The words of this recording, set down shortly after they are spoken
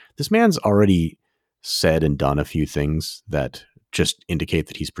this man's already said and done a few things that just indicate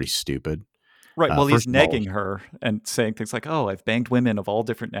that he's pretty stupid. Right. Well, he's First of all, negging her and saying things like, "Oh, I've banged women of all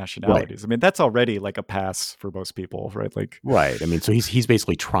different right, nationalities." I mean, that's already like a pass for most people, right? Like, right. I mean, so he's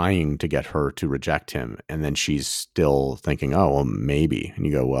basically trying to get her to reject him, and then she's still thinking, "Oh, well, maybe." And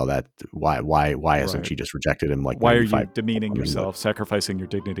you go, "Well, that why hasn't right. she just rejected him like Why are 95 you demeaning women would?" yourself, sacrificing your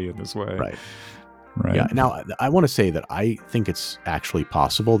dignity in this way? Right. Right. Yeah. Now, I want to say that I think it's actually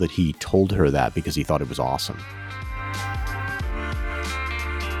possible that he told her that because he thought it was awesome.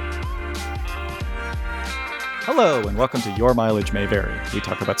 Hello, and welcome to Your Mileage May Vary. We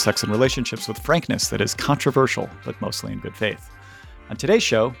talk about sex and relationships with frankness that is controversial, but mostly in good faith. On today's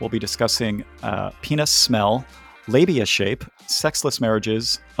show, we'll be discussing penis smell, labia shape, sexless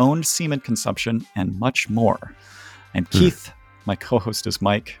marriages, owned semen consumption, and much more. I'm Keith. My co-host is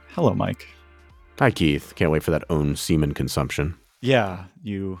Mike. Hello, Mike. Hi, Keith. Can't wait for that own semen consumption. Yeah,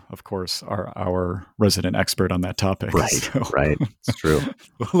 you, of course, are our resident expert on that topic. Right, so right. It's true.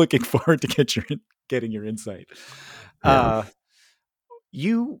 looking forward to getting your insight. Yeah.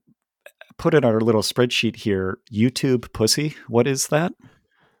 You put in our little spreadsheet here, YouTube pussy. What is that?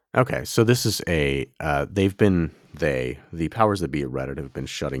 Okay, so this is the powers that be at Reddit have been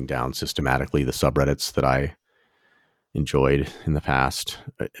shutting down systematically the subreddits that I enjoyed in the past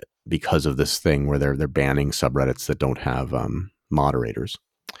because of this thing where they're banning subreddits that don't have moderators.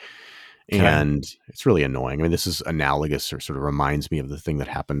 Okay. And it's really annoying. I mean, this is analogous or sort of reminds me of the thing that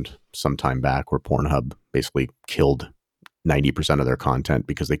happened some time back where Pornhub basically killed 90% of their content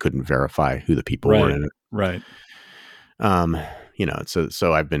because they couldn't verify who the people were in it. Right.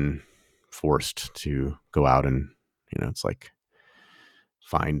 So I've been forced to go out and, it's like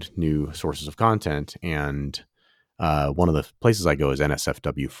find new sources of content. And one of the places I go is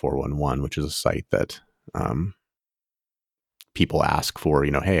NSFW 411, which is a site that people ask for,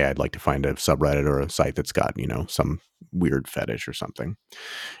 hey, I'd like to find a subreddit or a site that's got, some weird fetish or something.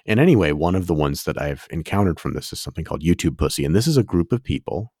 And anyway, one of the ones that I've encountered from this is something called YouTube Pussy. And this is a group of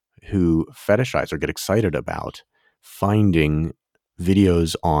people who fetishize or get excited about finding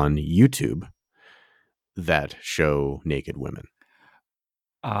videos on YouTube that show naked women.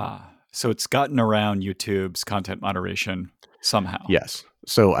 So it's gotten around YouTube's content moderation somehow. Yes.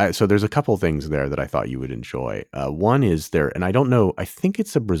 So there's a couple things there that I thought you would enjoy. One is there, and I don't know, I think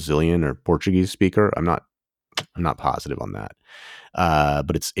it's a Brazilian or Portuguese speaker. I'm not positive on that.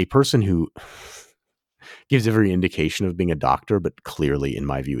 But it's a person who gives every indication of being a doctor, but clearly, in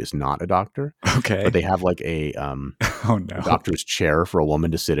my view, is not a doctor. Okay. But they have like a doctor's chair for a woman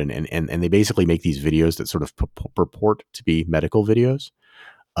to sit in, and they basically make these videos that sort of purport to be medical videos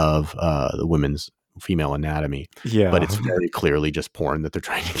of the women's female anatomy. Yeah. But it's very clearly just porn that they're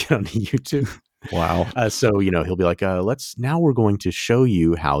trying to get on YouTube. Wow. So, he'll be like, now we're going to show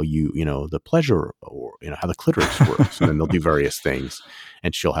you how the pleasure or, how the clitoris works. And then they'll do various things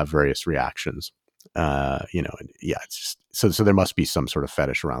and she'll have various reactions. It's just, so there must be some sort of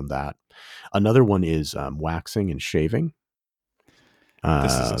fetish around that. Another one is waxing and shaving.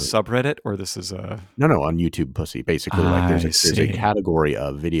 This is a subreddit, or this is a no on YouTube Pussy. Basically, like there's a category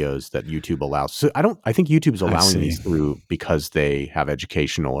of videos that YouTube allows. So I think YouTube's allowing these through because they have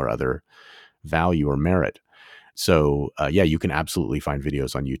educational or other value or merit. So you can absolutely find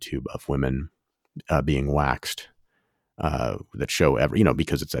videos on YouTube of women being waxed that show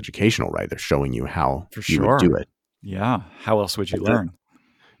because it's educational, right? They're showing you how you would do it. Yeah. How else would you learn?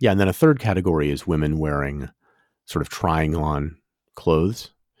 And then a third category is women wearing sort of trying on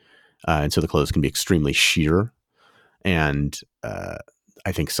clothes. And so the clothes can be extremely sheer. And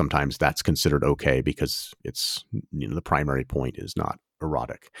I think sometimes that's considered okay because it's, the primary point is not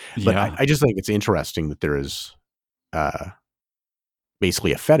erotic. But I just think it's interesting that there is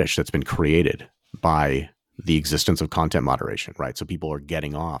basically a fetish that's been created by the existence of content moderation, right? So people are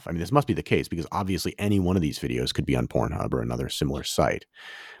getting off. I mean, this must be the case because obviously any one of these videos could be on Pornhub or another similar site,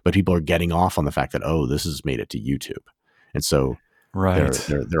 but people are getting off on the fact that, oh, this has made it to YouTube. And so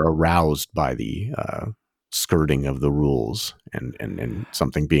they're aroused by the skirting of the rules and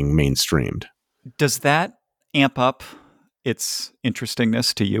something being mainstreamed. Does that amp up its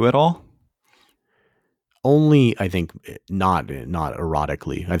interestingness to you at all? Only, I think, not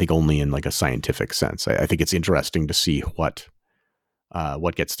erotically. I think only in like a scientific sense. I think it's interesting to see what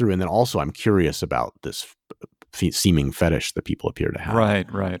gets through, and then also I'm curious about this seeming fetish that people appear to have. Right.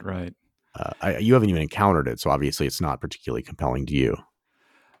 You haven't even encountered it, so obviously it's not particularly compelling to you.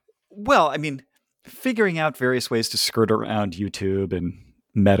 Well, I mean, figuring out various ways to skirt around YouTube and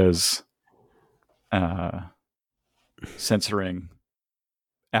Meta's censoring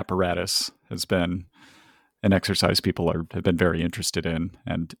apparatus has been an exercise people have been very interested in.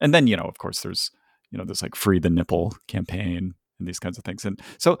 And then, of course, there's, this like Free the Nipple campaign and these kinds of things. And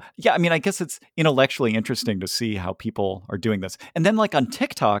so, yeah, I mean, I guess it's intellectually interesting to see how people are doing this. And then like on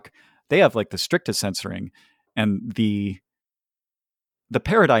TikTok, they have like the strictest censoring, and the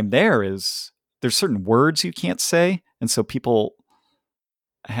paradigm there is there's certain words you can't say. And so people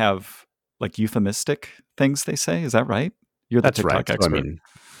have like euphemistic things they say. Is that right? You're the That's TikTok right. So, expert. I mean,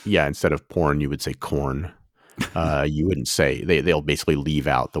 yeah, instead of porn, you would say corn. You wouldn't say they'll basically leave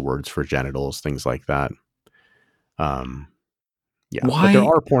out the words for genitals, things like that. Yeah, Why? but there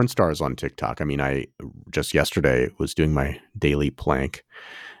are porn stars on TikTok. I mean, I just yesterday was doing my daily plank,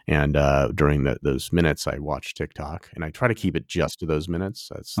 and during those minutes, I watched TikTok, and I try to keep it just to those minutes.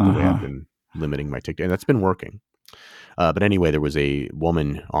 That's the way I've been limiting my TikTok, and that's been working. But anyway, there was a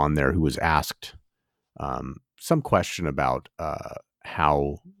woman on there who was asked some question about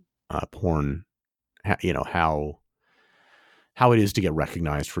how porn, how it is to get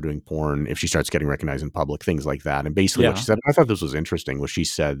recognized for doing porn if she starts getting recognized in public, things like that. And basically what she said, and I thought this was interesting, was she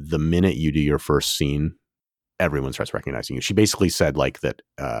said the minute you do your first scene, everyone starts recognizing you. She basically said like that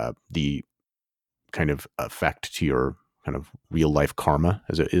the kind of effect to your kind of real life karma,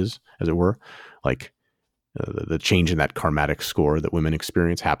 as it were, like the change in that karmatic score that women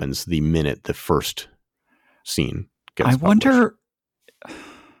experience happens the minute the first scene gets published.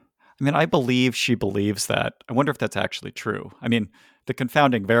 I mean, I believe she believes that. I wonder if that's actually true. I mean, the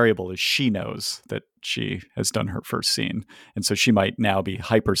confounding variable is she knows that she has done her first scene. And so she might now be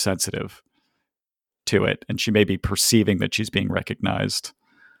hypersensitive to it. And she may be perceiving that she's being recognized.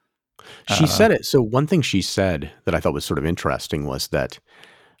 She said it. So one thing she said that I thought was sort of interesting was that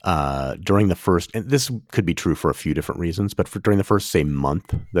during the first, and this could be true for a few different reasons, but during the first, say,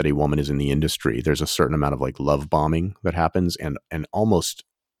 month that a woman is in the industry, there's a certain amount of like love bombing that happens, and almost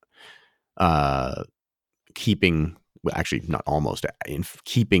keeping, well, actually not almost, in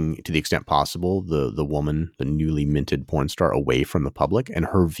keeping to the extent possible the woman, the newly minted porn star, away from the public. And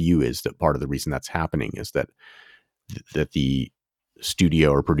her view is that part of the reason that's happening is that the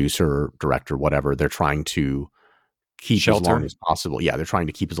studio or producer or director, whatever, they're trying to keep as long as possible. Yeah, they're trying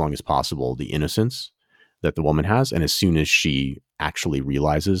to keep as long as possible the innocence that the woman has. And as soon as she actually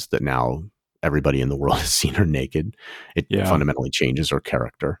realizes that now everybody in the world has seen her naked, it fundamentally changes her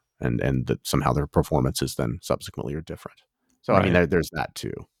character, and that somehow their performances then subsequently are different. So, I mean, there's that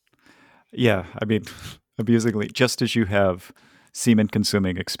too. Yeah. I mean, amusingly, just as you have semen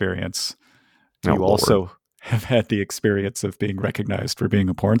consuming experience, you also have had the experience of being recognized for being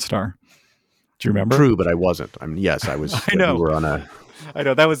a porn star. Do you remember? True, but I wasn't. I mean, yes, I was. I know. We were on a. I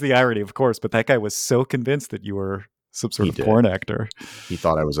know, that was the irony, of course, but that guy was so convinced that you were some sort of porn actor. He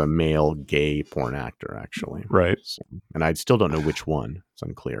thought I was a male gay porn actor, actually. Right. So, and I still don't know which one. It's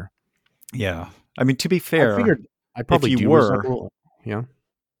unclear. Yeah. I mean, to be fair, I figured I probably if you were. Yeah.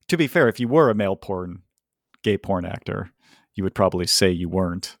 To be fair, if you were a male gay porn actor, you would probably say you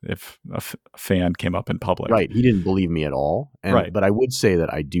weren't if a fan came up in public. Right. He didn't believe me at all. And, right. But I would say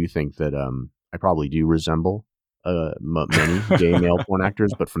that I do think that I probably do resemble many gay male porn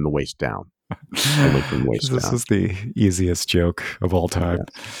actors, but from the waist down. Only from the waist down. This is the easiest joke of all time.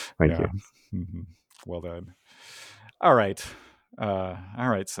 Yes. Thank you. Mm-hmm. Well done. All right.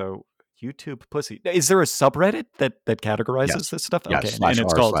 So YouTube pussy. Is there a subreddit that categorizes this stuff? Yes. Okay.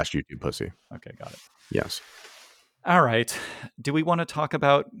 /r/YouTube pussy. Okay, got it. Yes. All right. Do we want to talk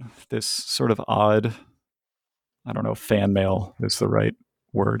about this sort of odd, I don't know if fan mail is the right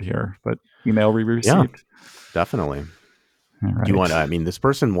word here, but email we received? Yeah, definitely. All right. Do you want? I mean, this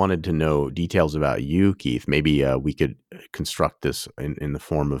person wanted to know details about you, Keith. Maybe we could construct this in the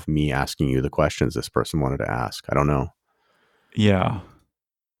form of me asking you the questions this person wanted to ask. I don't know. Yeah.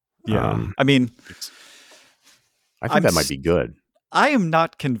 I mean, I think that might be good. I am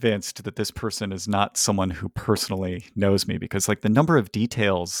not convinced that this person is not someone who personally knows me, because like the number of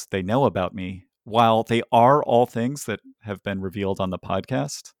details they know about me, while they are all things that have been revealed on the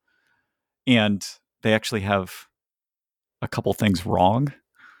podcast, and they actually have a couple things wrong.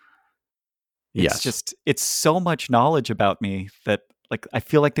 It's so much knowledge about me that like I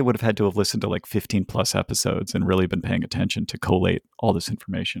feel like they would have had to have listened to like 15 plus episodes and really been paying attention to collate all this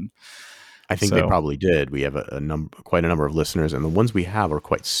information. I think they probably did. We have quite a number of listeners, and the ones we have are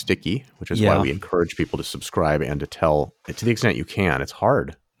quite sticky, which is why we encourage people to subscribe and to tell, to the extent you can. It's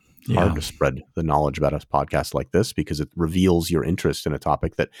hard. It's hard to spread the knowledge about a podcast like this because it reveals your interest in a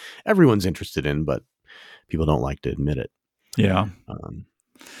topic that everyone's interested in, but people don't like to admit it. Yeah.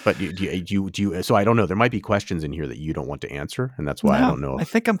 But do you? So I don't know. There might be questions in here that you don't want to answer, and that's why I No, don't know. I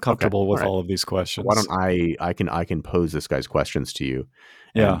think I'm comfortable with right. all of these So why questions. don't I can pose this guy's questions to you,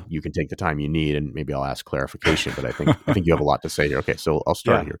 Yeah. and you can take the time you need, and maybe I'll ask clarification. But I think you have a lot to say here. Okay, so I'll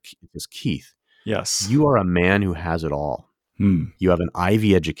start Yeah. here. This Keith, Yes. you are a man who has it all. You have an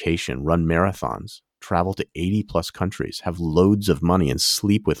Ivy education, run marathons, travel to 80 plus countries, have loads of money, and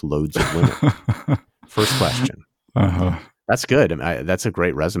sleep with loads of women. First question. Uh-huh. That's good. That's a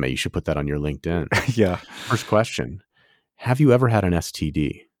great resume. You should put that on your LinkedIn. Yeah. First question. Have you ever had an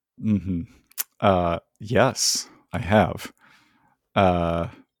STD? Mm-hmm. Yes, I have.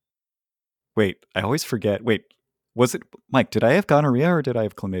 Wait, I always forget. Wait, was it, Mike, did I have gonorrhea or did I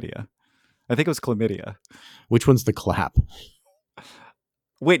have chlamydia? I think it was chlamydia. Which one's the clap?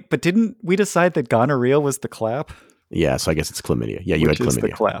 Wait, but didn't we decide that gonorrhea was the clap? Yeah, so I guess it's chlamydia. Yeah, you had Which is the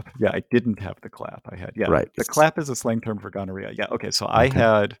chlamydia. clap. Yeah, I didn't have the clap. I had, yeah. Right. The clap is a slang term for gonorrhea. Yeah, okay, so I Okay.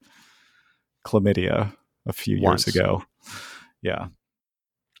 had chlamydia a few Once. years ago. Yeah.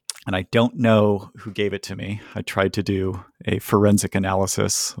 And I don't know who gave it to me. I tried to do a forensic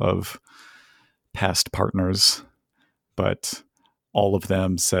analysis of past partners, but all of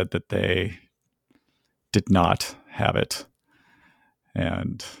them said that they did not have it.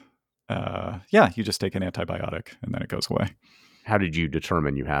 And yeah, you just take an antibiotic and then it goes away. How did you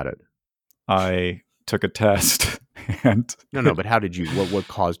determine you had it? I took a test and No, but how did you, what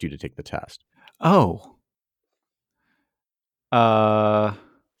caused you to take the test? There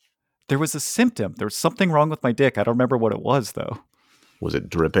was a symptom. There was something wrong with my dick. I don't remember what it was though. Was it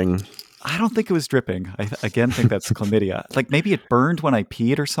dripping? I don't think it was dripping. I again think that's chlamydia. Like maybe it burned when I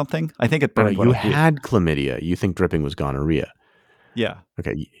peed or something. I think it burned when you I peed. had chlamydia. You think dripping was gonorrhea. Yeah.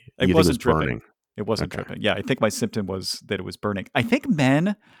 Okay. You It think wasn't it was burning. dripping. It wasn't dripping. Yeah, I think my symptom was that it was burning. I think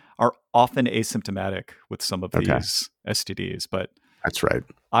men are often asymptomatic with some of these STDs, but that's right.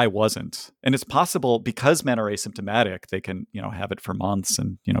 I wasn't. And it's possible because men are asymptomatic, they can, have it for months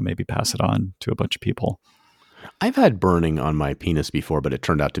and, maybe pass it on to a bunch of people. I've had burning on my penis before, but it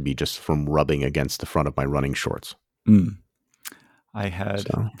turned out to be just from rubbing against the front of my running shorts. I had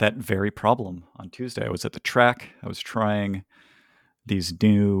that very problem on Tuesday. I was at the track. I was trying these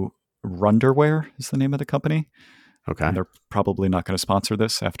new Runderwear is the name of the company. Okay. And they're probably not going to sponsor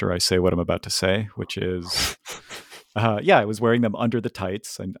this after I say what I'm about to say, which is, I was wearing them under the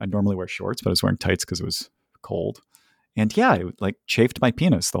tights. I normally wear shorts, but I was wearing tights because it was cold. And yeah, it chafed my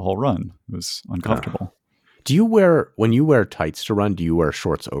penis the whole run. It was uncomfortable. When you wear tights to run, do you wear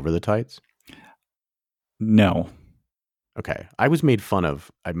shorts over the tights? No. Okay. I was made fun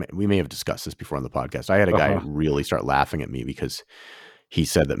of. We may have discussed this before on the podcast. I had a guy really start laughing at me because he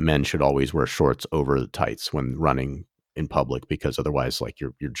said that men should always wear shorts over the tights when running in public because otherwise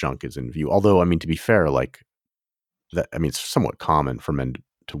your junk is in view. Although, to be fair, it's somewhat common for men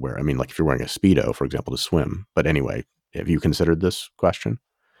to wear. If you're wearing a Speedo, for example, to swim. But anyway, have you considered this question?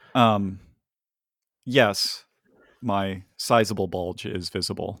 Yes. My sizable bulge is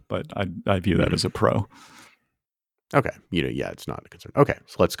visible, but I view that as a pro. Okay. It's not a concern. Okay.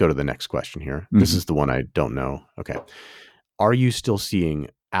 So let's go to the next question here. This is the one I don't know. Okay. Are you still seeing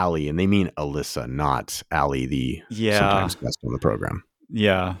Allie? And they mean Alyssa, not Allie, the sometimes guest on the program.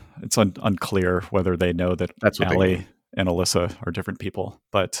 Yeah. It's unclear whether they know that Allie and Alyssa are different people.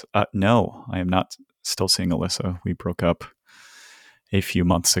 But no, I am not still seeing Alyssa. We broke up a few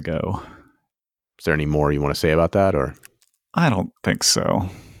months ago. Is there any more you want to say about that, or? I don't think so.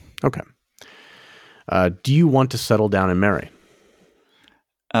 Okay. Do you want to settle down and marry?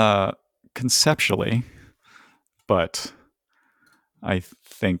 Conceptually, but I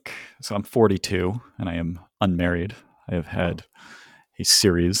think so. I'm 42 and I am unmarried. I have had a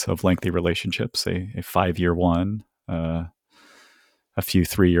series of lengthy relationships, a 5-year one, a few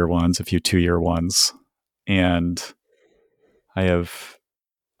 3-year ones, a few 2-year ones, and I have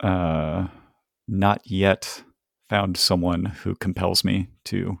not yet found someone who compels me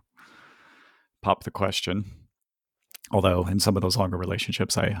to pop the question. Although in some of those longer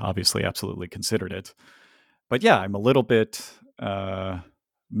relationships, I obviously absolutely considered it. But yeah, I'm a little bit,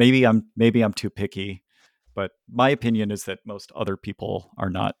 maybe I'm too picky, but my opinion is that most other people are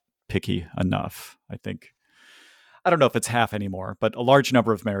not picky enough. I don't know if it's half anymore, but a large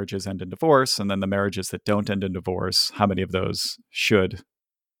number of marriages end in divorce. And then the marriages that don't end in divorce, how many of those should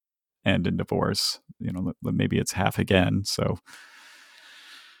end in divorce? Maybe it's half again. So,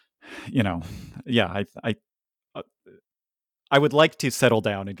 yeah, I would like to settle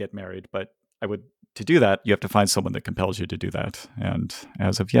down and get married, but to do that, you have to find someone that compels you to do that. And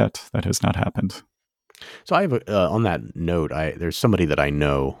as of yet, that has not happened. So I have on that note, there's somebody that I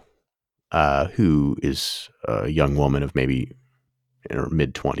know who is a young woman of maybe in her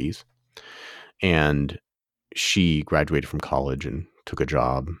mid 20s, and she graduated from college and took a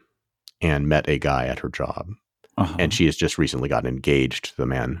job and met a guy at her job. And she has just recently gotten engaged to the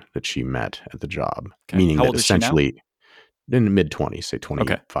man that she met at the job, meaning How that old is she now? essentially in the mid 20s, say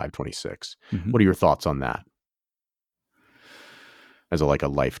 25, Okay. 26. Mhm. What are your thoughts on that as like a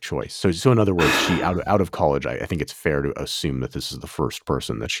life choice? So in other words, she out of college, I think it's fair to assume that this is the first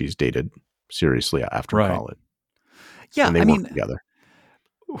person that she's dated seriously after Right. college, Yeah, and they I work mean, together.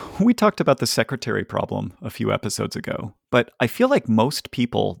 we talked about the secretary problem a few episodes ago, but I feel like most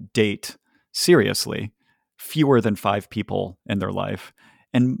people date seriously fewer than 5 people in their life.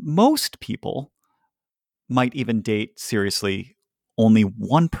 And most people might even date seriously only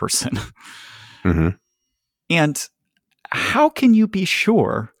one person. Hmm. And how can you be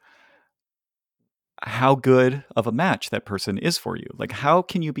sure how good of a match that person is for you? Like, how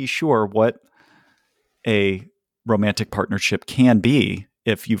can you be sure what a romantic partnership can be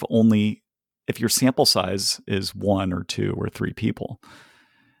if if your sample size is 1 or 2 or 3 people?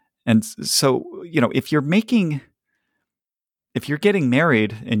 And so, if you're getting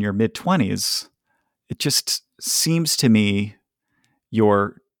married in your mid 20s, it just seems to me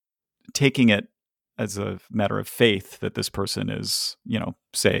you're taking it as a matter of faith that this person is,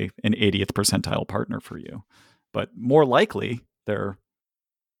 say an 80th percentile partner for you. But more likely, they're,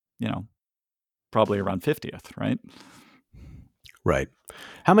 you know, probably around 50th, right? Right.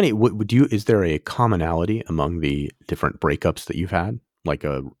 How many would you? Is there a commonality among the different breakups that you've had? Like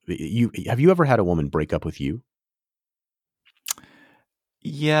have you ever had a woman break up with you?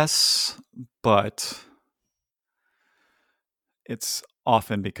 Yes, but it's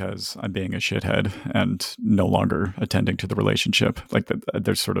often because I'm being a shithead and no longer attending to the relationship. Like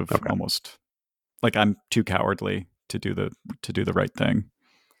there's sort of Okay, almost like I'm too cowardly to do the right thing,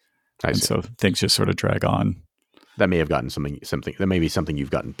 I and see. so things just sort of drag on. That may have gotten something that may be something you've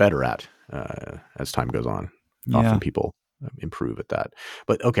gotten better at as time goes on. Often Yeah, people improve at that.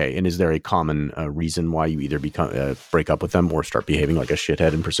 But okay, and is there a common reason why you either break up with them or start behaving like a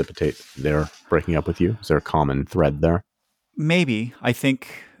shithead and precipitate their breaking up with you? Is there a common thread there? maybe I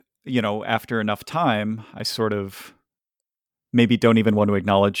think after enough time, I sort of maybe don't even want to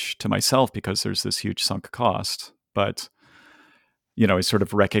acknowledge to myself because there's this huge sunk cost, but I sort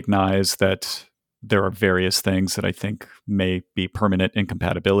of recognize that there are various things that I think may be permanent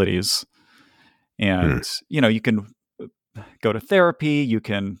incompatibilities. Hmm. And, you can go to therapy, you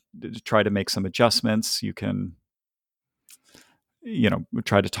can try to make some adjustments, you can,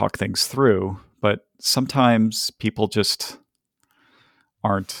 try to talk things through. But sometimes people just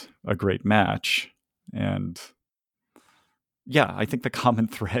aren't a great match. And yeah, I think the common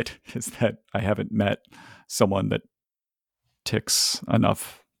thread is that I haven't met someone that ticks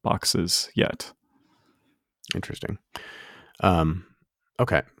enough boxes yet. Interesting. Um,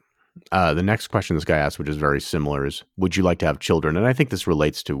 okay. The next question this guy asked, which is very similar, is would you like to have children? And I think this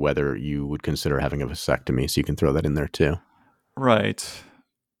relates to whether you would consider having a vasectomy. So you can throw that in there too. Right.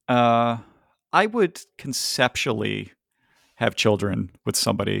 Uh, I would conceptually have children with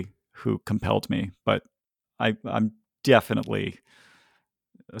somebody who compelled me, but I'm definitely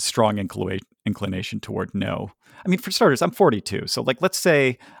a strong inclination toward no. I mean, for starters, I'm 42. So, like, let's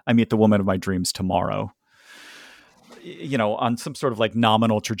say I meet the woman of my dreams tomorrow, on some sort of like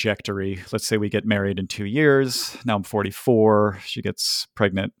nominal trajectory. Let's say we get married in 2 years. Now I'm 44. She gets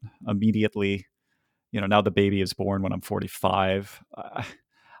pregnant immediately. Now the baby is born when I'm 45.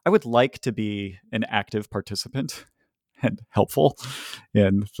 I would like to be an active participant and helpful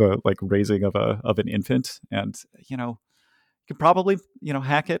in the like raising of an infant. And you could probably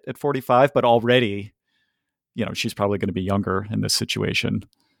hack it at 45, but already she's probably going to be younger in this situation.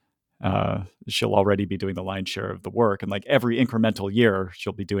 She'll already be doing the lion's share of the work, and like every incremental year,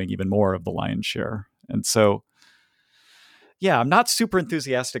 she'll be doing even more of the lion's share. And so, yeah, I'm not super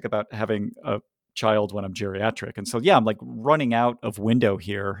enthusiastic about having a child when I'm geriatric. And so, yeah, I'm like running out of window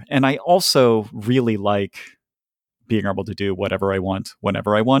here. And I also really like being able to do whatever I want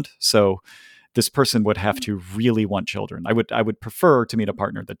whenever I want. So this person would have to really want children. I would prefer to meet a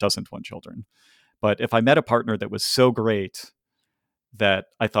partner that doesn't want children. But if I met a partner that was so great that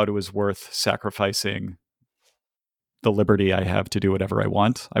I thought it was worth sacrificing the liberty I have to do whatever I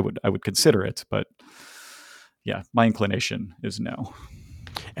want, I would consider it. But yeah, my inclination is no.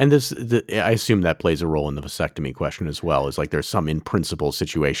 And I assume that plays a role in the vasectomy question as well. Is like there's some in principle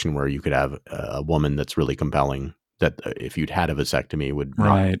situation where you could have a woman that's really compelling that if you'd had a vasectomy would not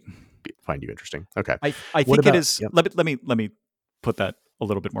Right. find you interesting. Okay. I What think it about? is. Yep. Let me put that a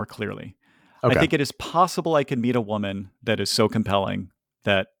little bit more clearly. I Okay. think it is possible I can meet a woman that is so compelling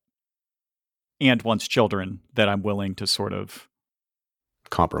that and wants children that I'm willing to sort of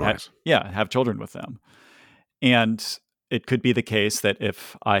Compromise. have children with them. And it could be the case that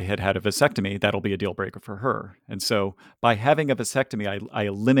if I had had a vasectomy, that'll be a deal breaker for her. And so by having a vasectomy, I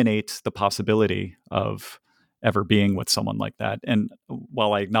eliminate the possibility of ever being with someone like that. And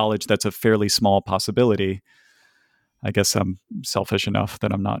while I acknowledge that's a fairly small possibility, I guess I'm selfish enough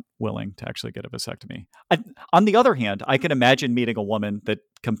that I'm not willing to actually get a vasectomy. On the other hand, I can imagine meeting a woman that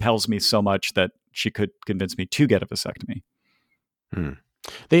compels me so much that she could convince me to get a vasectomy.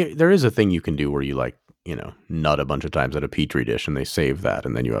 There is a thing you can do where you nut a bunch of times at a petri dish and they save that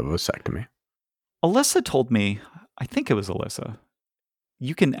and then you have a vasectomy. Alyssa told me, I think it was Alyssa,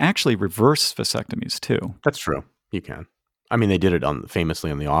 you can actually reverse vasectomies too. That's true. You can. I mean, they did it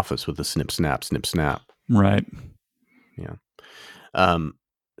famously on The Office with the snip, snap, snip, snap. Right. Yeah.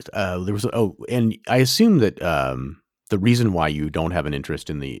 There was, and I assume that the reason why you don't have an interest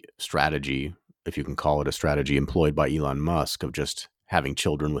in the strategy, if you can call it a strategy, employed by Elon Musk of just having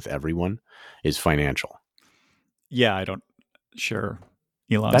children with everyone is financial. Yeah, I don't share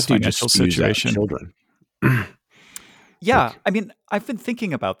Elon's financial situation. Children. Yeah, I mean, I've been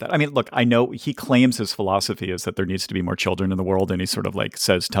thinking about that. I mean, look, I know he claims his philosophy is that there needs to be more children in the world, and he sort of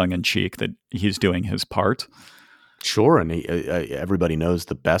says tongue in cheek that he's doing his part. Sure, and everybody knows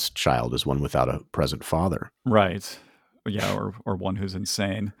the best child is one without a present father. Right. Yeah, or one who's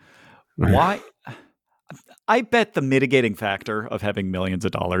insane. Why? I bet the mitigating factor of having millions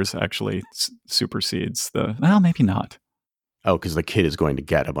of dollars actually supersedes maybe not. Oh, because the kid is going to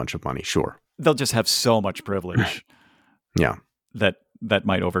get a bunch of money. Sure. They'll just have so much privilege. Yeah. That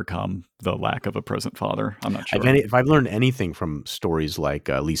might overcome the lack of a present father. I'm not sure. If I've learned anything from stories like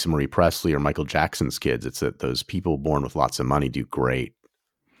Lisa Marie Presley or Michael Jackson's kids, it's that those people born with lots of money do great.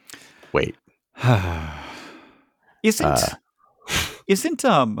 Wait. Isn't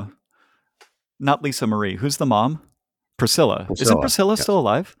not Lisa Marie? Who's the mom? Priscilla. Isn't Priscilla still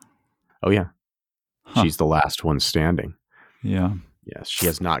alive? Oh yeah. Huh. She's the last one standing. Yeah. Yes, she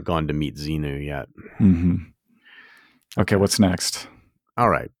has not gone to meet Xenu yet. Mm-hmm. Okay, what's next? All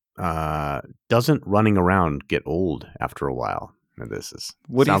right. Doesn't running around get old after a while? And this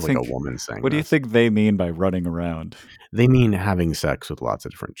sounds like a woman saying. What do you think they mean by running around? They mean having sex with lots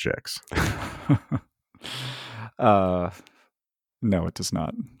of different chicks. No, it does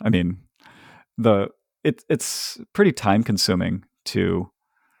not. I mean, it's pretty time consuming to.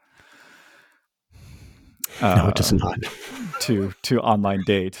 No, it does not. to online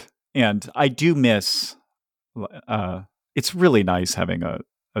date, and I do miss. It's really nice having a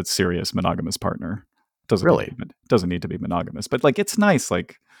serious monogamous partner. Doesn't need to be monogamous, but it's nice,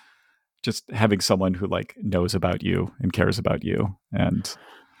 just having someone who knows about you and cares about you. And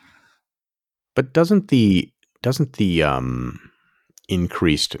but doesn't the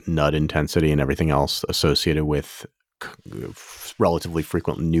increased nut intensity and everything else associated with relatively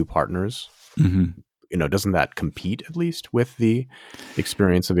frequent new partners, doesn't that compete at least with the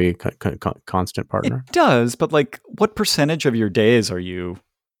experience of a constant partner? It does, but what percentage of your days are you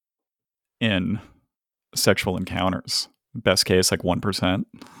in sexual encounters? Best case, 1%.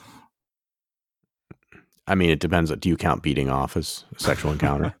 I mean, it depends. Do you count beating off as a sexual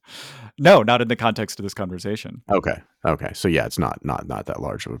encounter? No, not in the context of this conversation. Okay. So yeah, it's not that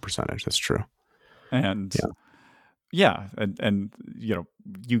large of a percentage. That's true. And and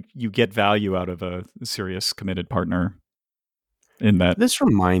you get value out of a serious committed partner in that. This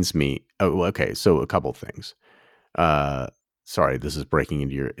reminds me. Oh, okay. So a couple things. Sorry, this is breaking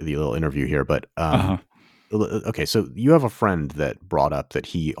into the little interview here, but okay. So you have a friend that brought up that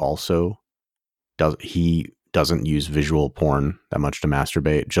he also doesn't use visual porn that much to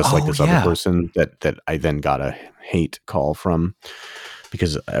masturbate, just like this other person that I then got a hate call from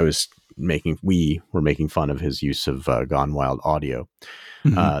because we were making fun of his use of Gone Wild audio.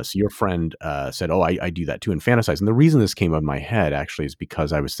 So your friend said, "Oh, I do that too and fantasize." And the reason this came up in my head actually is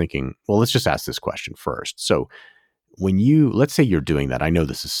because I was thinking, well, let's just ask this question first. So let's say you're doing that. I know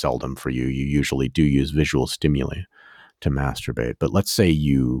this is seldom for you. You usually do use visual stimuli to masturbate, but let's say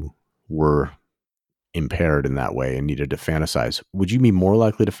you were impaired in that way and needed to fantasize. Would you be more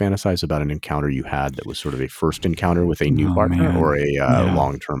likely to fantasize about an encounter you had that was sort of a first encounter with a new partner or a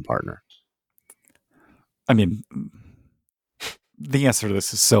long-term partner? I mean, the answer to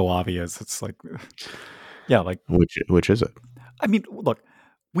this is so obvious. It's which is it? I mean, look,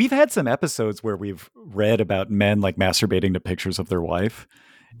 we've had some episodes where we've read about men masturbating to pictures of their wife,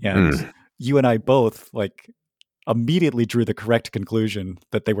 and you and I both immediately drew the correct conclusion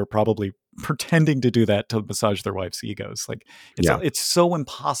that they were probably pretending to do that to massage their wife's egos. It's so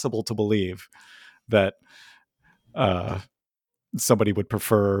impossible to believe that somebody would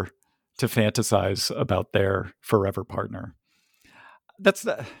prefer to fantasize about their forever partner. that's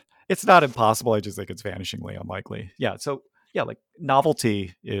not, it's not impossible. I just think it's vanishingly unlikely. Yeah. So yeah, like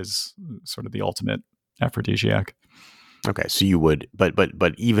novelty is sort of the ultimate aphrodisiac. Okay, so you would,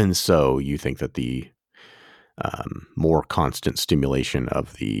 but even so, you think that the more constant stimulation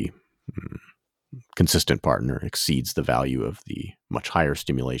of the mm, consistent partner exceeds the value of the much higher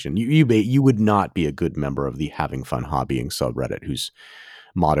stimulation. You would not be a good member of the having fun hobbying subreddit whose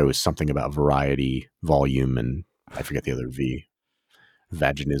motto is something about variety, volume, and I forget the other V,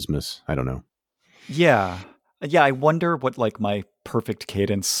 vaginismus. I don't know. Yeah. Yeah. I wonder what like my perfect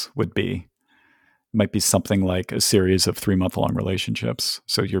cadence would be. Might be something like a series of 3-month long relationships.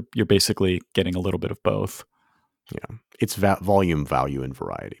 So you're basically getting a little bit of both. Yeah, it's volume, value, and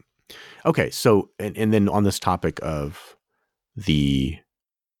variety. Okay, so and then on this topic of the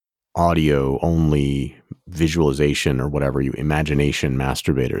audio only visualization or whatever you imagination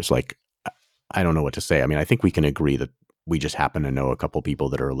masturbators, like I don't know what to say. I mean, I think we can agree that we just happen to know a couple people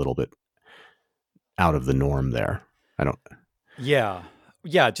that are a little bit out of the norm there. I don't. Yeah.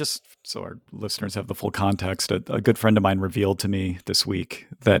 Yeah. Just so our listeners have the full context, a good friend of mine revealed to me this week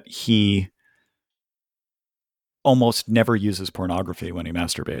that he almost never uses pornography when he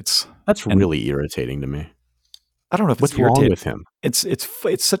masturbates. That's And really irritating to me. I don't know if it's What's wrong irritating. with him?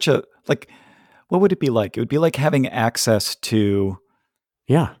 It's such a like. What would it be like? It would be like having access to,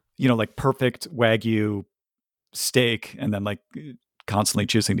 Yeah. like perfect Wagyu steak and then like constantly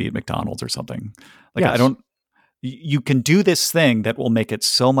choosing to eat McDonald's or something. Like I Yes. don't. You can do this thing that will make it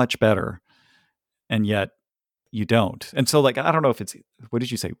so much better, and yet you don't. And so like I don't know if it's, what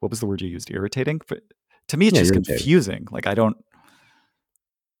did you say? What was the word you used? Irritating? To me, it's Yeah, just irritating. confusing. Like I don't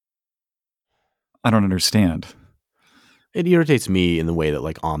understand. It irritates me in the way that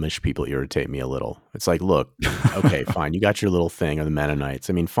like Amish people irritate me a little. It's like, look, okay, fine, you got your little thing of the Mennonites.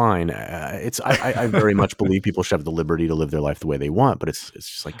 I mean, fine. I very much believe people should have the liberty to live their life the way they want, but it's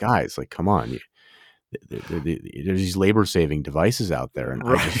just like, guys, like, come on, there's these labor saving devices out there, and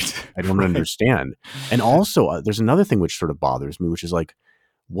I don't Right. understand. And also, there's another thing which sort of bothers me, which is like,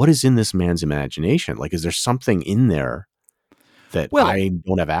 what is in this man's imagination? Like, is there something in there that Well, I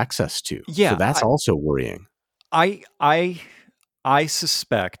don't have access to? yeah, So that's also worrying. I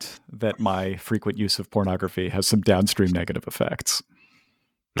suspect that my frequent use of pornography has some downstream negative effects.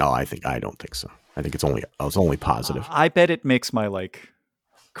 No, I don't think so. I think it's only positive. I bet it makes my like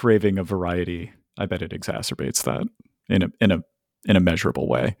craving of variety. I bet it exacerbates that in a measurable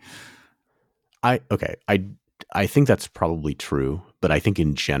way. I think that's probably true, but I think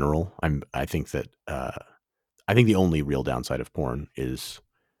in general, I think that I think the only real downside of porn is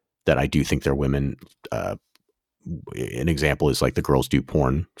that I do think there are women. An example is like the girls do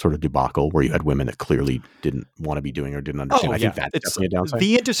porn sort of debacle, where you had women that clearly didn't want to be doing or didn't understand. I think that's definitely a downside.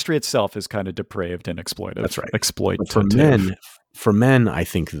 The industry itself is kind of depraved and exploitive. That's right. Exploitative. For men, I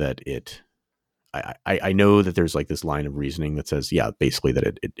think that I know that there's like this line of reasoning that says, yeah, basically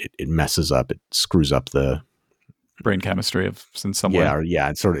that it messes up, it screws up the brain chemistry in some way. Yeah,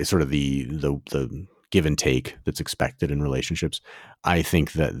 it's sort of the give and take that's expected in relationships. I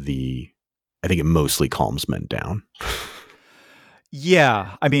think it mostly calms men down.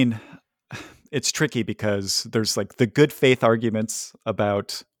 Yeah, I mean, it's tricky because there's like the good faith arguments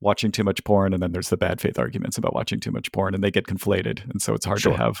about watching too much porn, and then there's the bad faith arguments about watching too much porn, and they get conflated, and so it's hard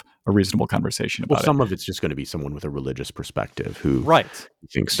to have a reasonable conversation about it. Some of it's just going to be someone with a religious perspective who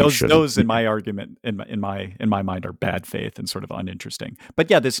thinks those in my argument in my mind are bad faith and sort of uninteresting. But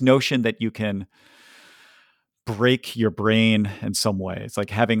yeah, this notion that you can break your brain in some way, it's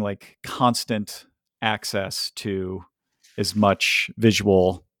like having like constant access to as much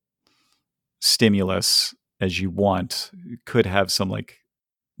visual stimulus as you want could have some like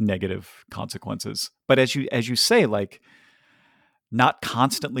negative consequences. But as you say, like not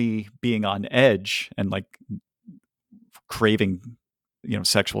constantly being on edge and like craving,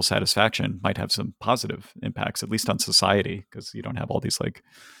 sexual satisfaction might have some positive impacts, at least on society, because you don't have all these like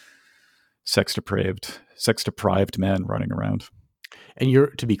sex deprived men running around. And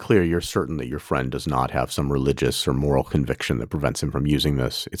to be clear, you're certain that your friend does not have some religious or moral conviction that prevents him from using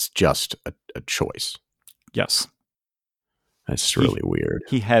this. It's just a choice. Yes. That's really weird.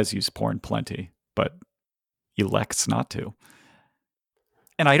 He has used porn plenty, but elects not to.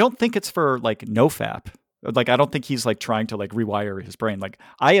 And I don't think it's for like nofap. Like, I don't think he's like trying to like rewire his brain. Like,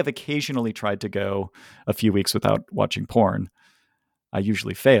 I have occasionally tried to go a few weeks without watching porn. I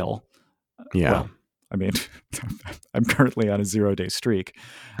usually fail. Yeah. Well, I mean, I'm currently on a 0-day streak.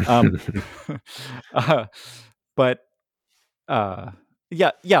 But I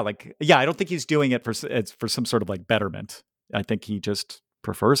don't think he's doing it for some sort of like betterment. I think he just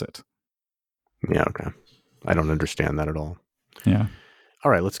prefers it. Yeah. Okay. I don't understand that at all. Yeah.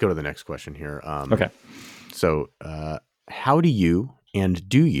 All right, let's go to the next question here. Okay. So, how do you and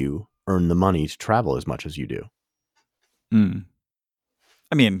do you earn the money to travel as much as you do? Mm.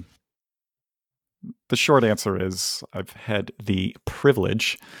 I mean, the short answer is I've had the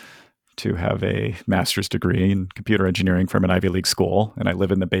privilege to have a master's degree in computer engineering from an Ivy League school, and I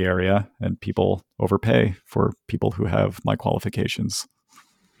live in the Bay Area, and people overpay for people who have my qualifications.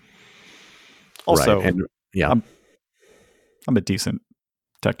 Also, Right. And yeah, I'm I'm a decent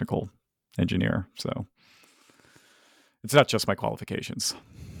technical engineer, so it's not just my qualifications.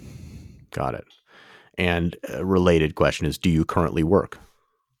 got it. And a related question is, do you currently work?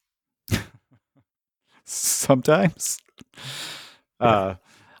 Sometimes, Yeah. uh,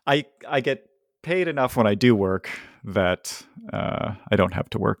 I get paid enough when I do work that I don't have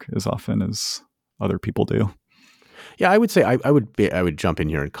to work as often as other people do. Yeah, I would say I would jump in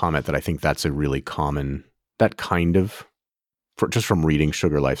here and comment that I think that's a really common, that kind of, just from reading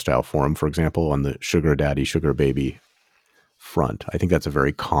Sugar Lifestyle Forum, for example, on the sugar daddy, sugar baby front. I think that's a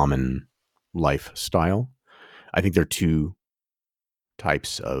very common lifestyle. I think there are two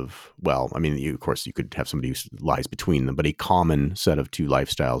types of, well, I mean, of course, you could have somebody who lies between them, but a common set of two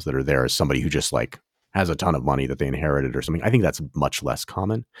lifestyles that are there is somebody who just like has a ton of money that they inherited or something. I think that's much less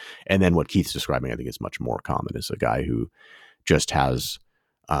common. And then what Keith's describing, I think, is much more common, is a guy who just has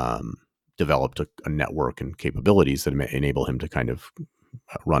developed a network and capabilities that enable him to kind of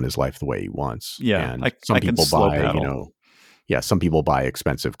run his life the way he wants. Yeah, And some I can people slow buy, pedal. some people buy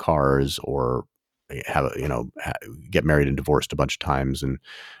expensive cars or get married and divorced a bunch of times and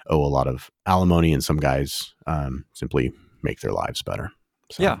owe a lot of alimony. And some guys simply make their lives better.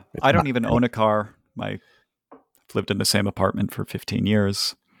 So Yeah, it's I not, don't even own a car. I've lived in the same apartment for 15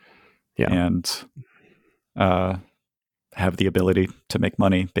 years yeah. and have the ability to make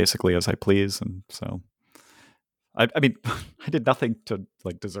money basically as I please. And so, I mean, I did nothing to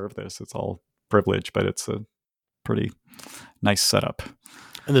like deserve this. It's all privilege, but it's a pretty nice setup.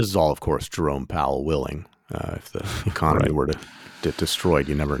 And this is all, of course, Jerome Powell willing. If the economy Right. were to get destroyed,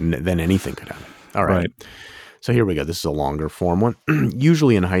 then anything could happen. All right. Right. So here we go. This is a longer form one.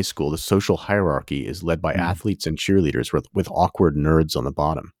 Usually in high school, the social hierarchy is led by athletes and cheerleaders with awkward nerds on the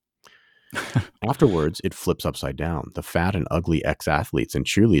bottom. Afterwards, it flips upside down. The fat and ugly ex-athletes and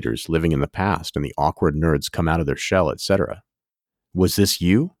cheerleaders living in the past, and the awkward nerds come out of their shell, etc. Was this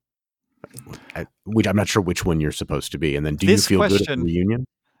you? Which I'm not sure which one you're supposed to be. And then, do you feel good at the reunion?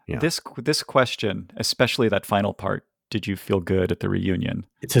 Yeah. This question, especially that final part, did you feel good at the reunion?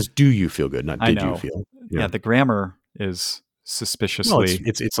 It says, "Do you feel good?" Not I "Did you know. feel?" Yeah, the grammar is suspiciously. Well,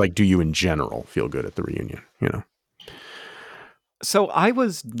 it's like, do you in general feel good at the reunion? So I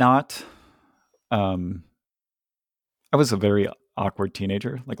was not. I was a very awkward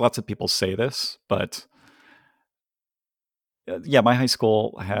teenager. Like lots of people say this, but yeah, my high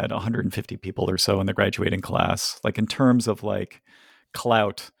school had 150 people or so in the graduating class. Like in terms of like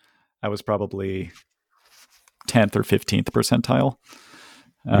clout, I was probably 10th or 15th percentile,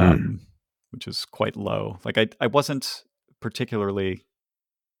 which is quite low. Like I wasn't particularly.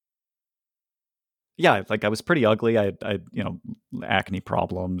 Yeah, like I was pretty ugly. I had acne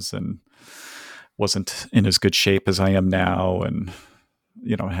problems and wasn't in as good shape as I am now, and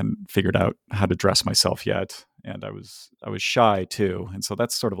hadn't figured out how to dress myself yet, and I was shy too, and so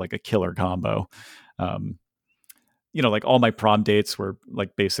that's sort of like a killer combo. Like all my prom dates were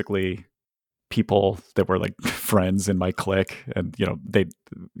like basically people that were like friends in my clique, and they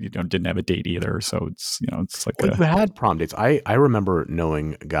didn't have a date either, so it's like Well, you've had prom dates. I remember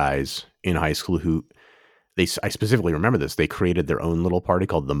knowing guys in high school who I specifically remember this. They created their own little party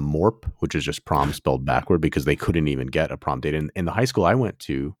called the MORP, which is just prom spelled backward, because they couldn't even get a prom date. In the high school I went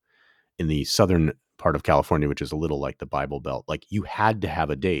to in the southern part of California, which is a little like the Bible Belt, like you had to have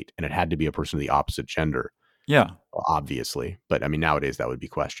a date and it had to be a person of the opposite gender. Yeah. Obviously. But I mean, nowadays that would be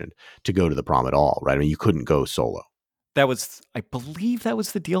questioned to go to the prom at all, right? I mean, you couldn't go solo. I believe that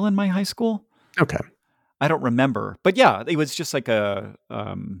was the deal in my high school. Okay. I don't remember, but yeah, it was just like a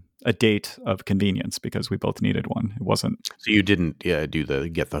date of convenience because we both needed one. It wasn't. So you didn't do the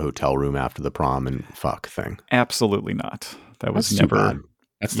get the hotel room after the prom and fuck thing? Absolutely not. That was That's never. Too bad.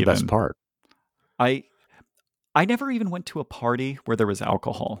 That's the best part. I never even went to a party where there was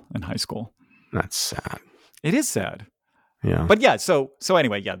alcohol in high school. That's sad. It is sad. Yeah. But yeah, so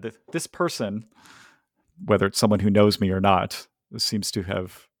anyway, yeah, this person, whether it's someone who knows me or not, seems to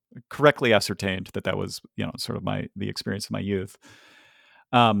have correctly ascertained that was, sort of the experience of my youth.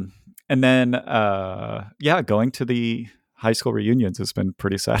 And then, going to the high school reunions has been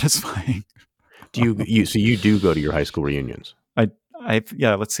pretty satisfying. Do you do go to your high school reunions?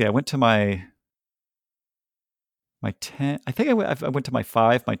 Let's see. I went to my My 10, I think I went to my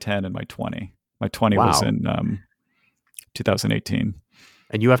 5, my 10, and my 20. My 20 was Wow. in 2018.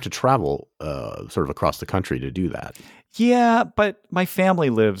 And you have to travel sort of across the country to do that. Yeah, but my family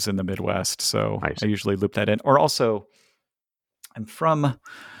lives in the Midwest, so I I see. usually loop that in. Or also, I'm from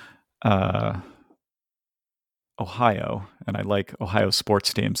uh, Ohio, and I like Ohio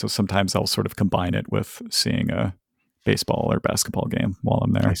sports teams, so sometimes I'll sort of combine it with seeing a baseball or basketball game while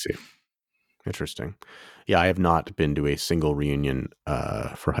I'm I there. see. Interesting. Yeah, I have not been to a single reunion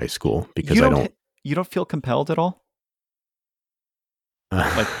for high school You because I don't don't. you don't feel compelled at all?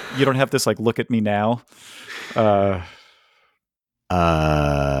 Like you don't have this like look at me now. Uh,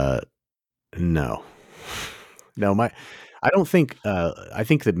 uh, no, no. I don't think. I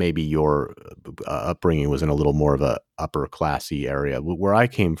think that maybe your upbringing was in a little more of a upper classy area. Where I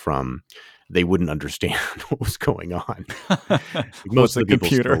came from, they wouldn't understand what was going on. What's Most of a the people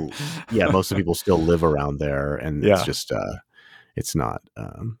computer? still, yeah, most of the people still live around there, and it's Yeah. just. It's not.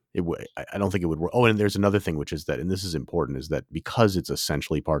 I don't think it would work. Oh, and there's another thing, which is that, and this is important, is that because it's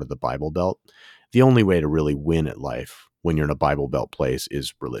essentially part of the Bible Belt, the only way to really win at life when you're in a Bible Belt place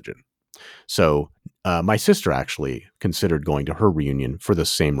is religion. So my sister actually considered going to her reunion for the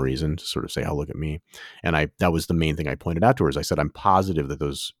same reason, to sort of say, "Oh, look at me," and that was the main thing I pointed out to her. Is I said, "I'm positive that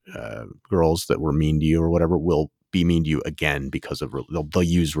those girls that were mean to you or whatever will be mean to you again because of they'll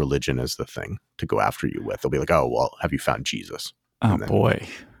use religion as the thing to go after you with. They'll be like, oh, well, have you found Jesus?" Oh And then boy.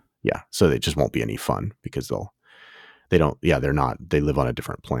 yeah, so it just won't be any fun because they don't, yeah, they're not, they live on a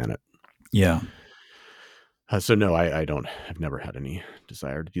different planet. Yeah. So no, I don't, I've never had any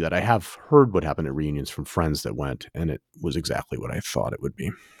desire to do that. I have heard what happened at reunions from friends that went, and it was exactly what I thought it would be.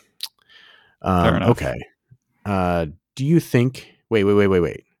 Fair enough. Okay. Do you think,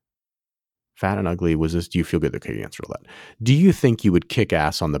 wait. Fat and ugly, was this, do you feel good? Okay, you answer all that. Do you think you would kick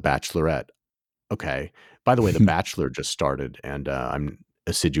ass on The Bachelorette? Okay. By the way, The Bachelor just started, and I'm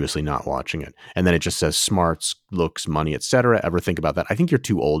assiduously not watching it. And then it just says smarts, looks, money, etc. Ever think about that? I think you're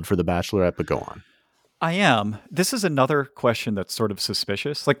too old for The Bachelorette, but go on. I am. This is another question that's sort of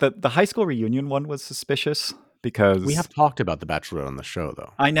suspicious. Like the high school reunion one was suspicious We because have talked about The Bachelorette on the show,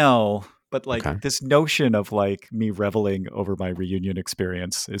 though. I know, but like Okay. this notion of like me reveling over my reunion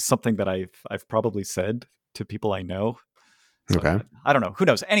experience is something that I've probably said to people I know. So Okay. I don't know. Who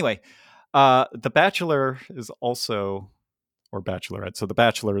knows? Anyway, The Bachelor is also or Bachelorette. So The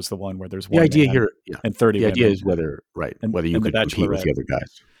Bachelor is the one where there's The one idea man here, yeah. and 30 The idea women. is whether, right, And whether you and The could compete with Bachelorette. the other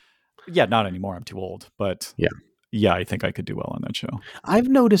guys. Yeah, not anymore. I'm too old. But Yeah. yeah, I think I could do well on that show. I've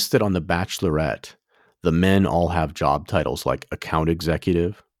noticed that on The Bachelorette, the men all have job titles like account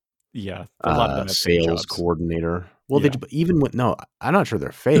executive, Yeah, a lot of them have fake sales jobs. coordinator. Well, Yeah. even with, no, I'm not sure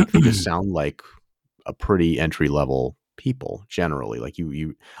they're fake. They just sound like a pretty entry level people generally. Like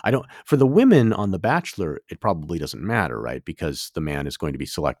I don't, for the women on The Bachelor, it probably doesn't matter, right? Because the man is going to be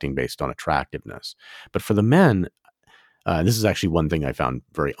selecting based on attractiveness. But for the men, this is actually one thing I found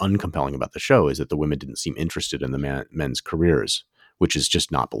very uncompelling about the show, is that the women didn't seem interested in the men's careers, which is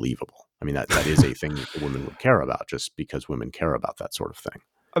just not believable. I mean, that is a thing that the women would care about, just because women care about that sort of thing.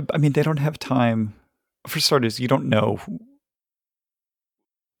 I mean, they don't have time. For starters, you don't know.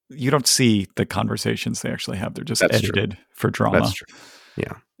 You don't see the conversations they actually have. They're just That's true. edited for drama. That's true.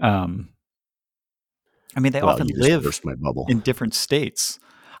 Yeah. I mean, they Well, often you just live burst my bubble. in different states.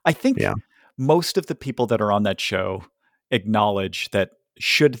 I think Yeah. most of the people that are on that show acknowledge that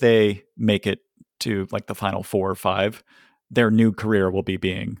should they make it to like the final 4 or 5, their new career will be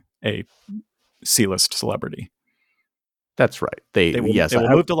being a C-list celebrity. That's right. They will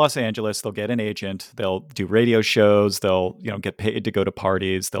move to Los Angeles. They'll get an agent. They'll do radio shows. They'll get paid to go to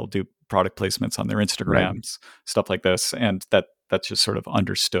parties. They'll do product placements on their Instagrams, right, stuff like this. And that's just sort of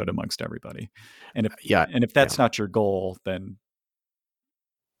understood amongst everybody. And if that's not your goal, then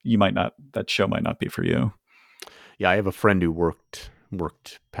you might not. That show might not be for you. Yeah, I have a friend who worked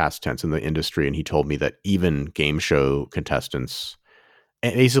past tense in the industry, and he told me that even game show contestants,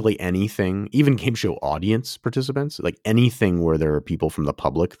 basically anything, even game show audience participants, like anything where there are people from the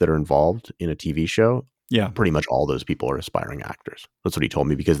public that are involved in a TV show, yeah, pretty much all those people are aspiring actors. That's what he told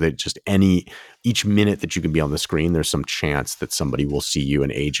me, because they just each minute that you can be on the screen, there's some chance that somebody will see you,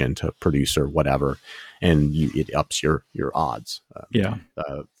 an agent, a producer, whatever, and it ups your odds.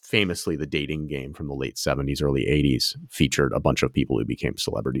 Famously, The Dating Game from the late 70s, early 80s featured a bunch of people who became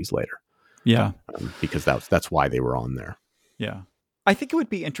celebrities later. Yeah, because that's why they were on there. Yeah. I think it would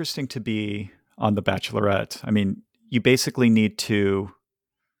be interesting to be on The Bachelorette. I mean, you basically need to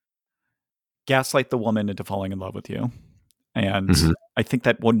gaslight the woman into falling in love with you. And I think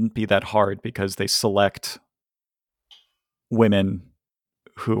that wouldn't be that hard because they select women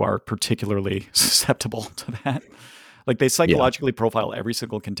who are particularly susceptible to that. Like they psychologically profile every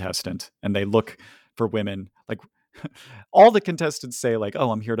single contestant and they look for women. Like all the contestants say like,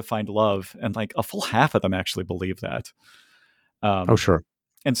 oh, I'm here to find love. And like a full half of them actually believe that. Oh, sure.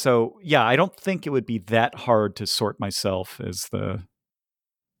 And so, yeah, I don't think it would be that hard to sort myself as the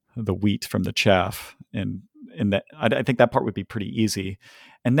wheat from the chaff. And in that, I think that part would be pretty easy.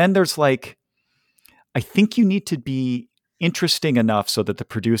 And then there's like, I think you need to be interesting enough so that the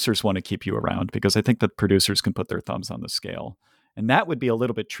producers want to keep you around, because I think the producers can put their thumbs on the scale. And that would be a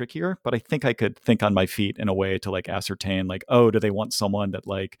little bit trickier, but I think I could think on my feet in a way to like ascertain like, oh, do they want someone that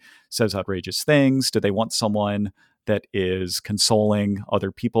like says outrageous things? Do they want someone that is consoling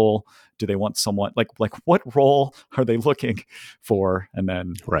other people? Do they want someone like what role are they looking for? And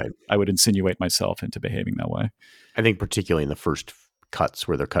then I would insinuate myself into behaving that way. I think particularly in the first cuts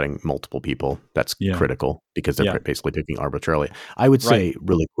where they're cutting multiple people, that's critical because they're basically picking arbitrarily. I would say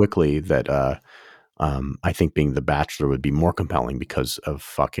really quickly that I think being the Bachelor would be more compelling because of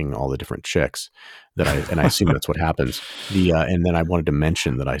fucking all the different chicks that I assume that's what happens. And then I wanted to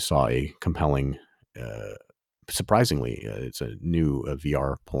mention that I saw a compelling, surprisingly, it's a new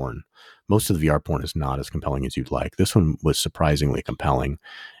VR porn. Most of the VR porn is not as compelling as you'd like. This one was surprisingly compelling.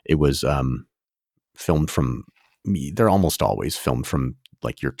 It was filmed from, they're almost always filmed from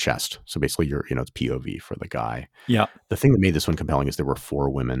like your chest. So basically it's POV for the guy. Yeah. The thing that made this one compelling is there were 4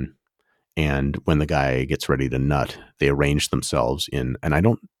 women. And when the guy gets ready to nut, they arrange themselves in, and I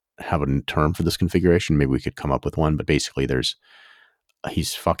don't have a term for this configuration. Maybe we could come up with one, but basically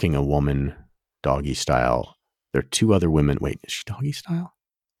he's fucking a woman doggy style. There are 2 other women. Wait, is she doggy style?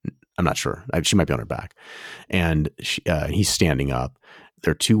 I'm not sure. She might be on her back. And he's standing up.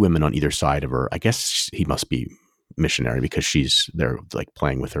 There are 2 women on either side of her. I guess he must be missionary because they're like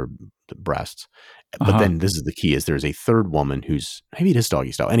playing with her breasts. But then this is the key: is there's a 3rd woman who's, maybe it is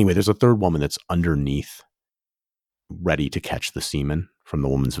doggy style. Anyway, there's a 3rd woman that's underneath, ready to catch the semen from the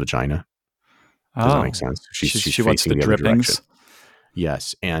woman's vagina. Does that make sense? She wants the drippings.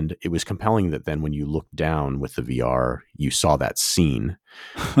 Yes, and it was compelling that then when you looked down with the VR, you saw that scene,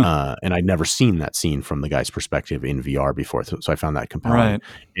 and I'd never seen that scene from the guy's perspective in VR before, so I found that compelling.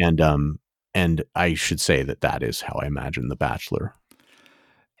 Right. And I should say that is how I imagine The Bachelor.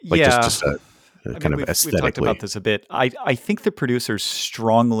 Like just kind of aesthetically. We've talked about this a bit. I think the producers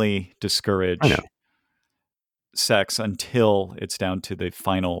strongly discourage sex until it's down to the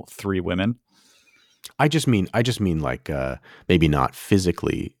final 3 women. I just mean like maybe not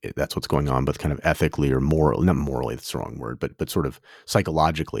physically that's what's going on, but kind of ethically or not morally, that's the wrong word, but sort of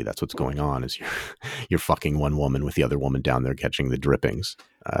psychologically that's what's going on is you're fucking one woman with the other woman down there catching the drippings.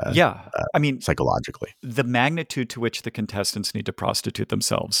 I mean, psychologically, the magnitude to which the contestants need to prostitute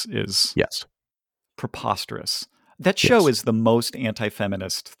themselves is preposterous. That show is the most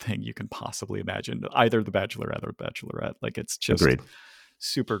anti-feminist thing you can possibly imagine. Either The Bachelor or The Bachelorette. Like it's just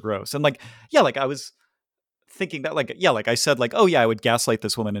super gross. And like I was thinking that like I said, like, oh yeah, I would gaslight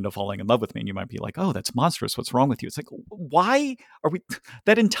this woman into falling in love with me. And you might be like, oh, that's monstrous. What's wrong with you? It's like, why are we,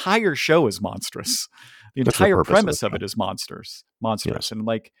 that entire show is monstrous. The entire premise of it is monstrous. Yes. And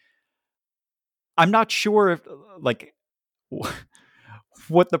like, I'm not sure if like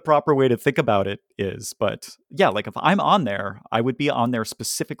what the proper way to think about it is, but yeah, like if I'm on there, I would be on there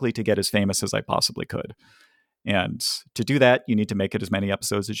specifically to get as famous as I possibly could. And to do that, you need to make it as many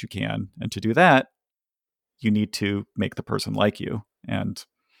episodes as you can. And to do that, you need to make the person like you. And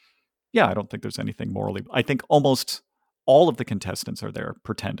yeah, I don't think there's anything morally. I think almost all of the contestants are there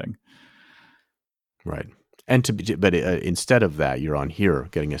pretending. Right. And instead of that, you're on here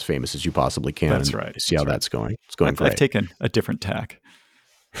getting as famous as you possibly can. That's right. See how that's going. It's going great. I've taken a different tack.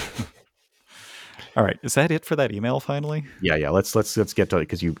 All right. Is that it for that email finally? Yeah. Let's get to it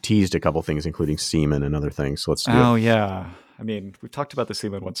because you teased a couple things, including semen and other things. So let's do it. Oh, yeah. I mean, we've talked about the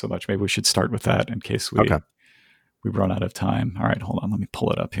semen one so much. Maybe we should start with that in case we run out of time. All right. Hold on. Let me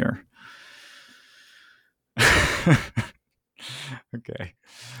pull it up here. Okay.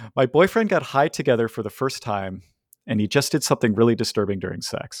 My boyfriend got high together for the first time, and he just did something really disturbing during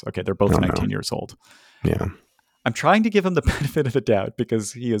sex. Okay. They're both 19 years old. Yeah. I'm trying to give him the benefit of the doubt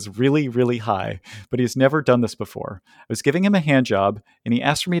because he is really, really high, but he's never done this before. I was giving him a hand job and he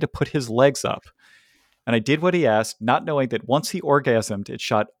asked for me to put his legs up. And I did what he asked, not knowing that once he orgasmed, it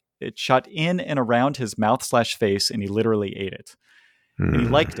shot in and around his mouth/face and he literally ate it. And he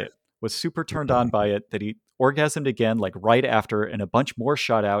liked it, was super turned on by it, that he orgasmed again, like right after, and a bunch more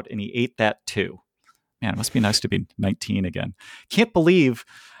shot out and he ate that too. Man, it must be nice to be 19 again. Can't believe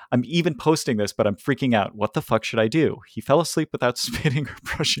I'm even posting this, but I'm freaking out. What the fuck should I do? He fell asleep without spitting or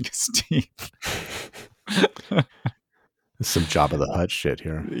brushing his teeth. Some Jabba the Hutt shit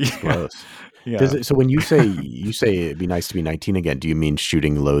here. It's Yeah. gross. Yeah. So when you say it'd be nice to be 19 again, do you mean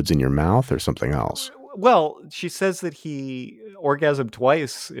shooting loads in your mouth or something else? Well, she says that he orgasmed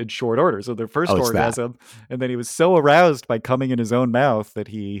twice in short order. So the Oh, first it's that. orgasm, and then he was so aroused by coming in his own mouth that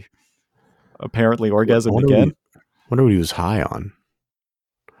he apparently I orgasmed wonder what again. he was high on.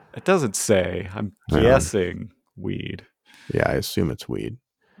 It doesn't say. I'm Yeah. guessing weed. Yeah, I assume it's weed.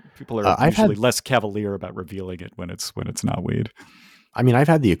 People are I've usually had less cavalier about revealing it when it's not weed. I mean, I've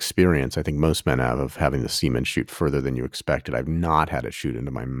had the experience, I think most men have, of having the semen shoot further than you expected. I've not had it shoot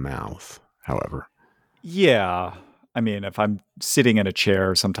into my mouth, however. Yeah. I mean, if I'm sitting in a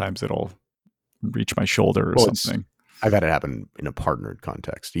chair, sometimes it'll reach my shoulder or Well, something. I've had it happen in a partnered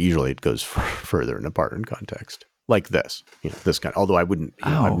context. Usually it goes further in a partnered context. Like this, this kind. Although I wouldn't,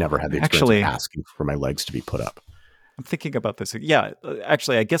 I've never had the experience of asking for my legs to be put up. I'm thinking about this. Yeah,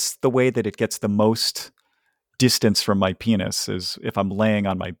 actually, I guess the way that it gets the most distance from my penis is if I'm laying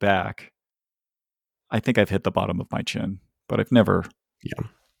on my back. I think I've hit the bottom of my chin, but I've never. Yeah,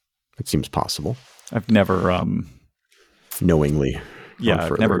 it seems possible. I've never knowingly. Yeah,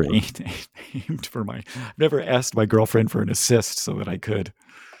 I've never aimed for I've never asked my girlfriend for an assist so that I could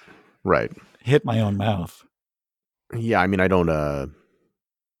hit my own mouth. Yeah, I mean, I don't.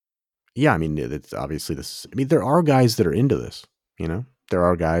 Yeah, I mean, it's obviously this. I mean, there are guys that are into this. There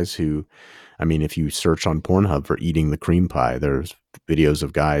are guys who, I mean, if you search on Pornhub for eating the cream pie, there's videos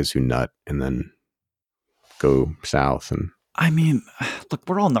of guys who nut and then go south. And I mean, look,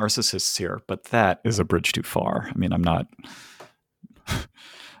 we're all narcissists here, but that is a bridge too far. I mean, I'm not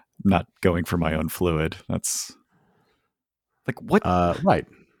going for my own fluid. That's like what? Right.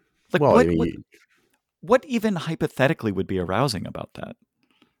 Like well, what even hypothetically would be arousing about that?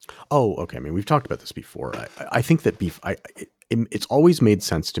 Oh, okay. I mean, we've talked about this before. I think that it's always made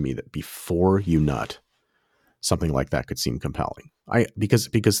sense to me that before you nut, something like that could seem compelling. Because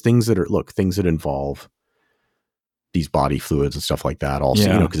things that involve these body fluids and stuff like that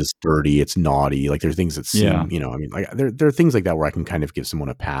also, because it's dirty, it's naughty. Like there's things that seem, I mean, like there are things like that where I can kind of give someone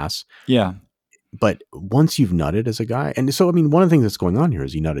a pass. Yeah. But once you've nutted as a guy, and so, I mean, one of the things that's going on here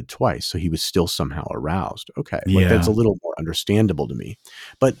is he nutted twice, so he was still somehow aroused. Okay. Like that's a little more understandable to me.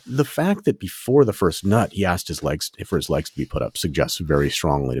 But the fact that before the first nut, he asked his legs to be put up suggests very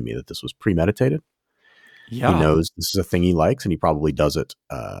strongly to me that this was premeditated. Yeah. He knows this is a thing he likes, and he probably does it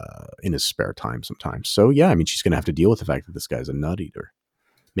in his spare time sometimes. So yeah, I mean, she's going to have to deal with the fact that this guy's a nut eater.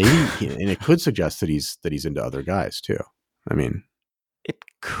 Maybe, and it could suggest that he's into other guys too. I mean, it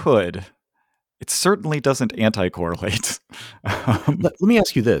could. It certainly doesn't anti-correlate. Let me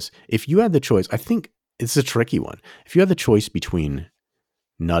ask you this: if you had the choice, I think it's a tricky one. If you had the choice between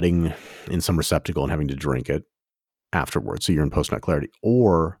nutting in some receptacle and having to drink it afterwards, so you're in post-nut clarity,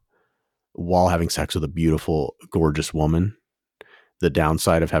 or while having sex with a beautiful, gorgeous woman, the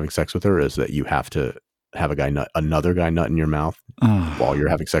downside of having sex with her is that you have to have another guy nut in your mouth while you're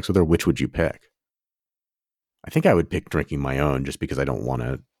having sex with her. Which would you pick? I think I would pick drinking my own, just because I don't want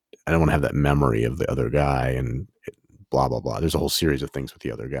to have that memory of the other guy and blah, blah, blah. There's a whole series of things with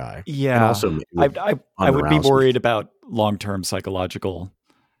the other guy. Yeah. And also, I would be worried about long-term psychological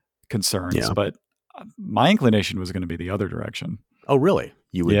concerns, but my inclination was going to be the other direction. Oh, really?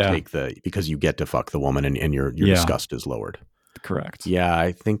 You would take because you get to fuck the woman and your disgust is lowered. Correct. Yeah,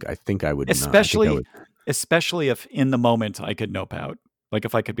 I think I would. Especially if in the moment I could nope out. Like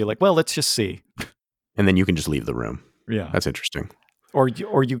if I could be like, well, let's just see. And then you can just leave the room. Yeah. That's interesting. Or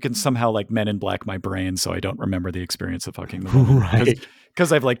you can somehow like Men in Black my brain so I don't remember the experience of fucking the woman. Right.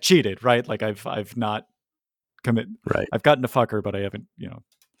 Because I've like cheated, right? Like I've not right. I've gotten to fuck her, but I haven't,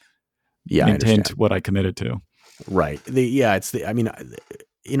 maintained what I committed to. Right. I mean,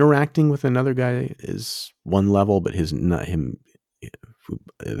 interacting with another guy is one level, but him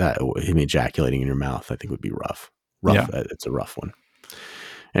ejaculating in your mouth, I think would be rough. Yeah. It's a rough one.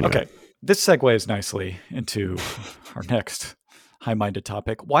 Anyway. Okay. This segues nicely into our next high-minded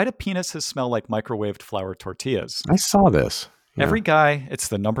topic. Why do penises smell like microwaved flour tortillas? I saw this. Yeah. Every guy, it's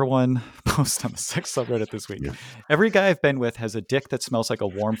the number one post on the sex subreddit this week. Yeah. Every guy I've been with has a dick that smells like a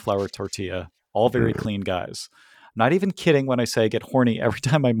warm flour tortilla. All very clean guys. Not even kidding when I say I get horny every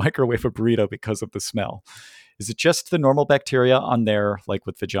time I microwave a burrito because of the smell. Is it just the normal bacteria on there, like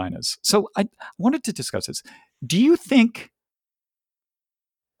with vaginas? So I wanted to discuss this. Do you think...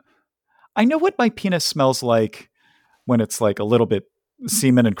 I know what my penis smells like when it's like a little bit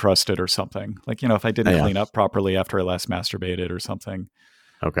semen encrusted or something. Like, if I didn't clean up properly after I last masturbated or something.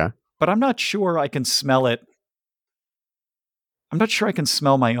 Okay. But I'm not sure I can smell it. I'm not sure I can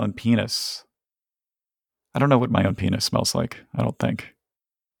smell my own penis. I don't know what my own penis smells like. I don't think.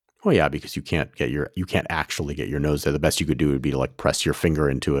 Well, yeah, because you can't actually get your nose there. The best you could do would be to like press your finger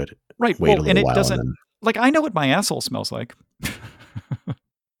into it, Right. wait a Well, and little it while, and doesn't, then like, I know what my asshole smells like.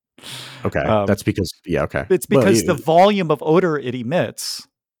 okay. um, That's because okay. it's Well, because the volume of odor it emits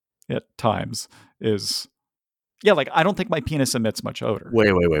at times is, yeah, like, I don't think my penis emits much odor.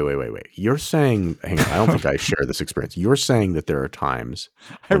 wait. You're saying, hang on, I don't think I share this experience. You're saying that there are times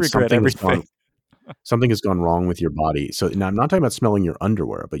I when regret everything. something has gone wrong with your body. So now I'm not talking about smelling your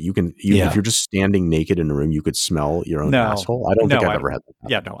underwear, but if Yeah. you're just standing naked in a room, you could smell your own No. asshole. I don't think I've I ever don't. had that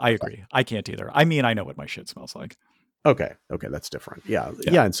Yeah, happen. no, I Okay. agree. I can't either. I mean, I know what my shit smells like. Okay, that's different. Yeah.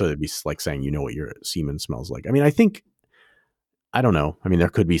 Yeah, and so it'd be like saying you know what your semen smells like. I mean, I don't know. I mean, there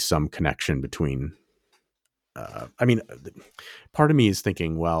could be some connection between. Part of me is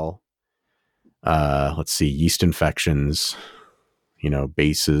thinking, well, let's see, yeast infections,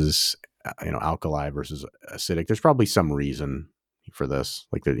 bases, alkali versus acidic. There's probably some reason for this,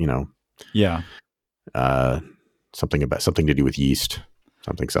 like Yeah. something to do with yeast,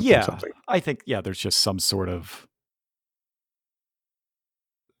 something. I think, there's just some sort of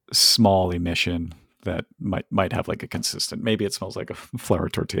small emission that might have like a consistent, maybe it smells like a flour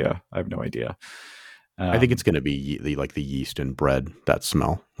tortilla. I have no idea. I think it's going to be the yeast in bread, that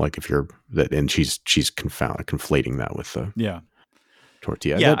smell. Like if you're that, and she's conflating that with the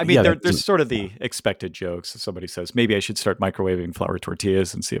tortilla. Yeah, I mean, there's sort of the expected jokes. Somebody says, maybe I should start microwaving flour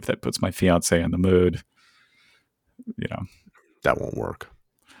tortillas and see if that puts my fiance in the mood. That won't work.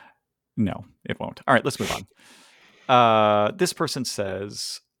 No, it won't. All right, let's move on. This person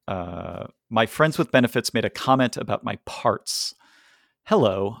says, my friends with benefits made a comment about my parts.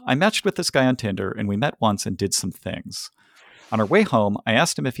 Hello, I matched with this guy on Tinder and we met once and did some things. On our way home, I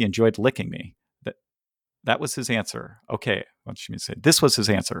asked him if he enjoyed licking me. That was his answer. Okay. What should we say? This was his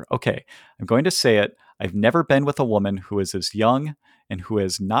answer. Okay. I'm going to say it. I've never been with a woman who is as young and who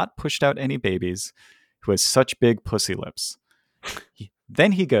has not pushed out any babies, who has such big pussy lips.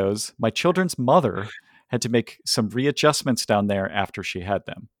 Then he goes, my children's mother had to make some readjustments down there after she had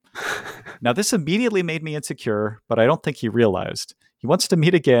them. Now, this immediately made me insecure, but I don't think he realized. He wants to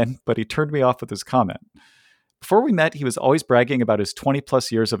meet again, but he turned me off with his comment. Before we met, he was always bragging about his 20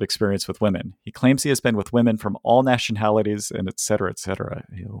 plus years of experience with women. He claims he has been with women from all nationalities and et cetera, et cetera.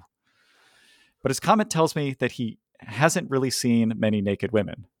 Ew. But his comment tells me that he hasn't really seen many naked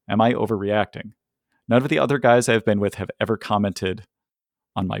women. Am I overreacting? None of the other guys I've been with have ever commented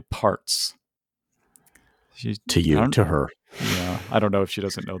on my parts. To her. Yeah, I don't know if she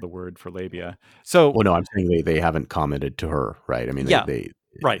doesn't know the word for labia. So, well, no, I'm saying they haven't commented to her, right? I mean, they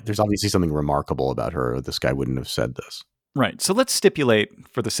right. There's obviously something remarkable about her. This guy wouldn't have said this. Right. So let's stipulate,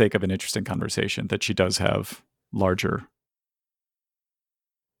 for the sake of an interesting conversation, that she does have larger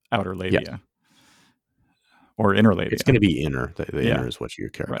outer labia or inner labia. It's going to be inner. The inner is what you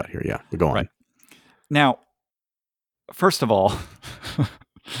care about here. Yeah. But go on. Right. Now, first of all,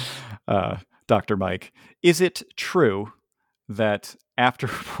 Dr. Mike, is it true that after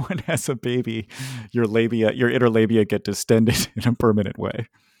one has a baby, your inner labia get distended in a permanent way?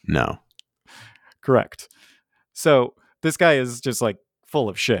 No. Correct. So this guy is just like full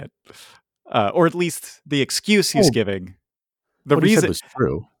of shit, or at least the excuse he's giving. The reason he said was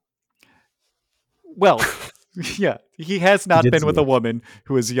true. Well, yeah, he has not been with a woman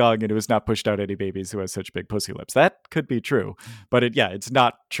who is young and who has not pushed out any babies who has such big pussy lips. That could be true, but it's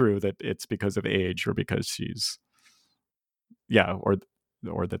not true that it's because of age or because she's, or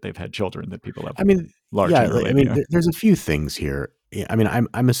that they've had children that people have. I mean, large. Yeah, I mean, there's a few things here. I mean,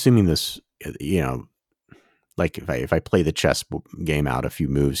 I'm assuming this, like if I play the chess game out a few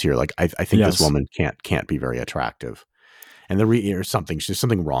moves here, like I think this woman can't be very attractive, and there's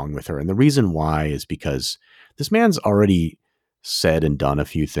something wrong with her, and the reason why is because this man's already said and done a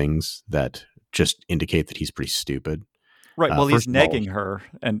few things that just indicate that he's pretty stupid. Right. Well, he's negging her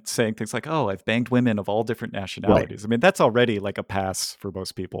and saying things like, "Oh, I've banged women of all different nationalities." Right. I mean, that's already like a pass for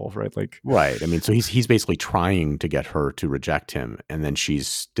most people, right? Right. I mean, so he's basically trying to get her to reject him, and then she's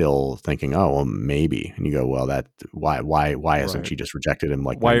still thinking, "Oh, well, maybe." And you go, "Well, why hasn't she just rejected him?"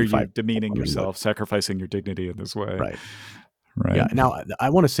 Like, why are you demeaning yourself, sacrificing your dignity in this way? Right. Right. Yeah. Now, I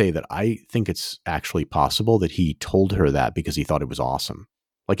want to say that I think it's actually possible that he told her that because he thought it was awesome.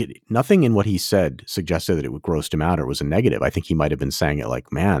 Like nothing in what he said suggested that it would grossed him out or was a negative. I think he might have been saying it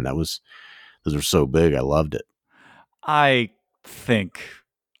like, man, those are so big. I loved it. I think,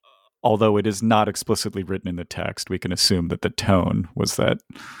 although it is not explicitly written in the text, we can assume that the tone was that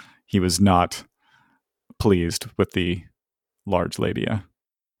he was not pleased with the large labia.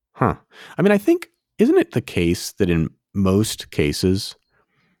 Huh. I mean, I think, isn't it the case that in most cases,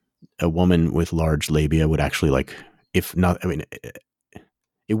 a woman with large labia would actually if not, I mean,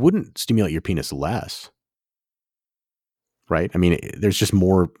 it wouldn't stimulate your penis less, right? I mean, there's just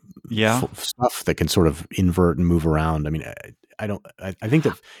more Yeah. stuff that can sort of invert and move around. I mean, I think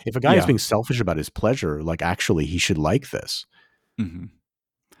that if a guy is Yeah. being selfish about his pleasure, like actually he should like this. hmm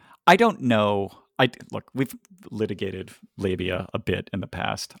I don't know. Look, we've litigated labia a bit in the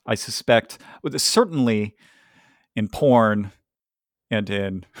past. I suspect, certainly in porn and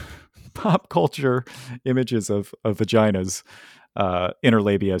in pop culture images of vaginas, inner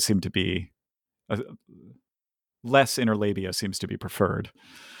labia seem to be less inner labia seems to be preferred.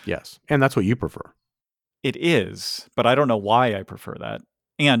 Yes. And that's what you prefer. It is, but I don't know why I prefer that.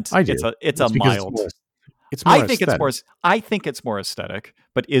 And I do. it's a because mild. it's more I think aesthetic. it's more aesthetic,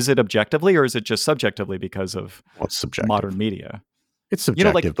 but is it objectively or is it just subjectively because of Well, it's subjective. modern media? It's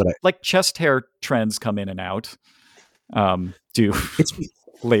subjective, like chest hair trends come in and out. Do it's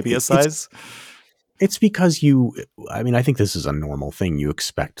labia size? It's because I mean, I think this is a normal thing. You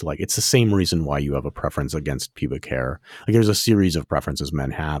expect, like, it's the same reason why you have a preference against pubic hair. Like, there's a series of preferences men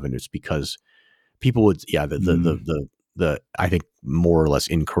have, and it's because people would, the I think more or less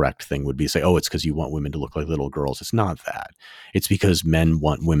incorrect thing would be to say, oh, it's because you want women to look like little girls. It's not that. It's because men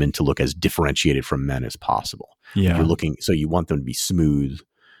want women to look as differentiated from men as possible. Yeah. So you want them to be smooth,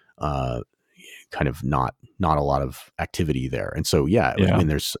 kind of not a lot of activity there. And so, when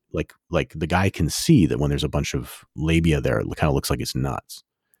there's like the guy can see that when there's a bunch of labia there, it kind of looks like it's nuts.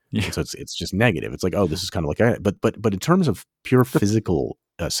 Yeah. And so it's just negative. It's like, oh, this is kind of like, but in terms of pure physical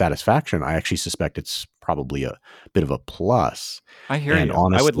satisfaction, I actually suspect it's probably a bit of a plus. I hear you.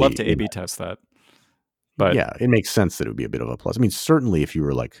 Honestly, I would love to A/B test that. But yeah, it makes sense that it would be a bit of a plus. I mean, certainly if you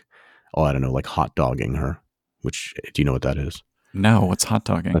were like, oh, I don't know, like hot dogging her, which, do you know what that is? No, what's hot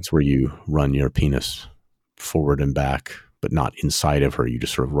dogging? That's where you run your penis forward and back, but not inside of her. You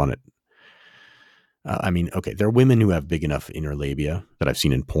just sort of run it. I mean, okay, there are women who have big enough inner labia that I've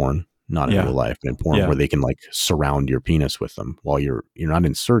seen in porn, not in real life, but in porn, where they can like surround your penis with them while you're not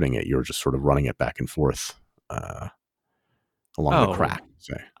inserting it. You're just sort of running it back and forth along the crack.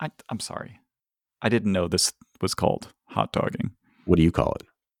 Say, I'm sorry, I didn't know this was called hot dogging. What do you call it?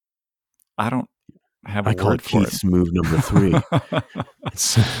 I don't have. I call it Keith's move number 3.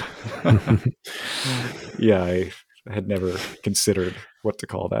 Yeah, I had never considered what to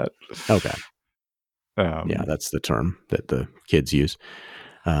call that. Okay. Yeah, that's the term that the kids use.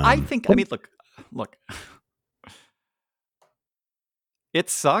 I think. I mean, look. It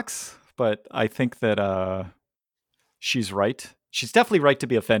sucks, but I think that she's right. She's definitely right to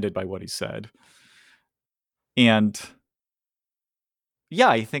be offended by what he said. And yeah,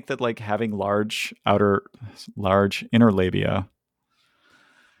 I think that like having large inner labia,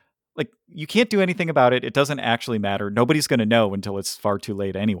 like you can't do anything about it. It doesn't actually matter. Nobody's going to know until it's far too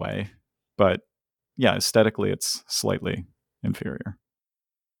late anyway. But yeah, aesthetically, it's slightly inferior.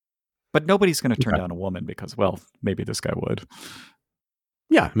 But nobody's going to turn down a woman because, well, maybe this guy would.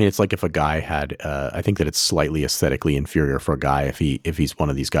 Yeah, I mean, it's like if a guy had, I think that it's slightly aesthetically inferior for a guy if he's one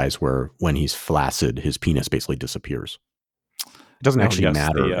of these guys where when he's flaccid, his penis basically disappears. It doesn't actually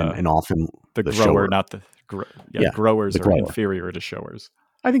matter, and often the grower, not the growers are inferior to showers.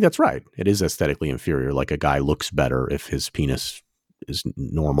 I think that's right. It is aesthetically inferior. Like a guy looks better if his penis is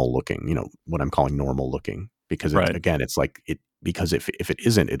normal looking. You know what I'm calling normal looking, because again, it's like it. Because if it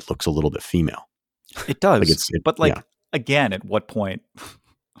isn't, it looks a little bit female. It does, again, at what point?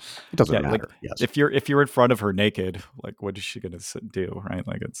 It doesn't matter. Like, yes. If you're in front of her naked, like what is she going to do? Right?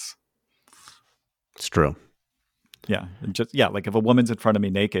 Like it's true. Yeah, like if a woman's in front of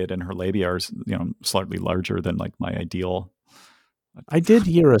me naked and her labia are slightly larger than like my ideal, I did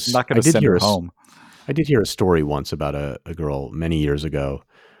hear not going to send her home. I did hear a story once about a girl many years ago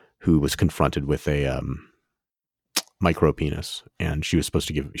who was confronted with a micro penis, and she was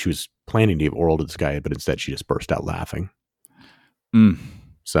planning to give oral to this guy, but instead she just burst out laughing.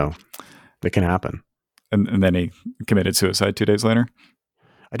 So it can happen. And then he committed suicide 2 days later.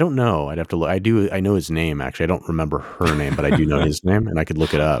 I don't know. I'd have to look. I know his name, actually. I don't remember her name, but I do know his name, and I could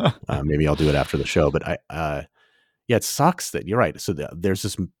look it up. Maybe I'll do it after the show. But it sucks that you're right. So there's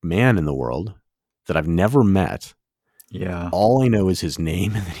this man in the world that I've never met. Yeah. All I know is his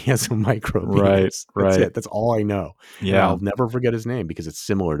name, and that he has a micro penis. That's it. That's all I know. Yeah. And I'll never forget his name because it's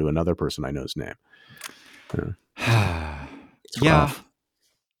similar to another person I know's name. Yeah.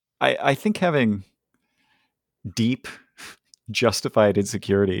 I think having deep, justified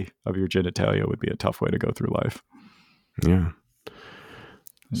insecurity of your genitalia would be a tough way to go through life. Yeah.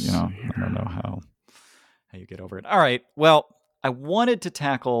 I don't know how you get over it. All right. Well, I wanted to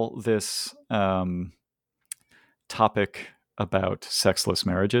tackle this topic about sexless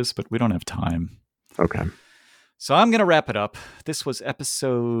marriages, but we don't have time. Okay. So I'm going to wrap it up. This was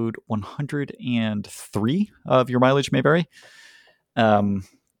episode 103 of Your Mileage May Vary. I'm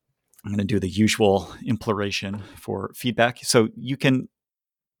going to do the usual imploration for feedback. So you can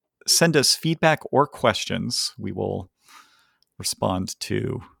send us feedback or questions. We will respond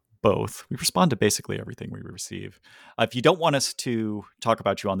to both. We respond to basically everything we receive. If you don't want us to talk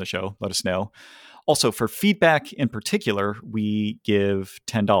about you on the show, let us know. Also, for feedback in particular, we give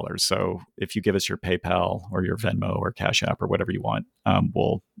 $10. So if you give us your PayPal or your Venmo or Cash App or whatever you want,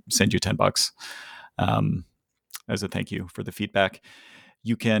 we'll send you $10 as a thank you for the feedback.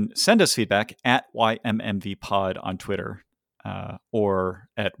 You can send us feedback at YMMVpod on Twitter or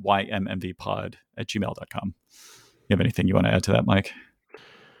at ymmvpod@gmail.com. You have anything you want to add to that, Mike?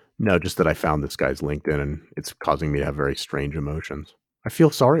 No, just that I found this guy's LinkedIn and it's causing me to have very strange emotions. I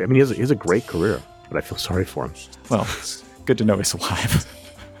feel sorry. I mean, he has a great career, but I feel sorry for him. Well, it's good to know he's alive.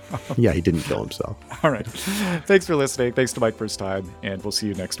 Yeah, he didn't kill himself. All right. Thanks for listening. Thanks to Mike for his time. And we'll see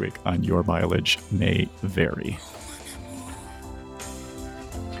you next week on Your Mileage May Vary.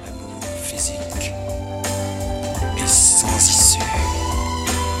 Physique et sans issue.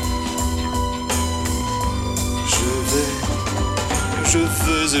 Je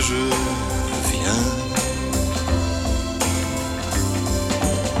veux et je viens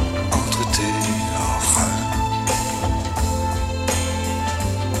entre tes reins.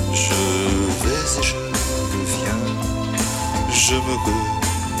 Je vais et je viens, je me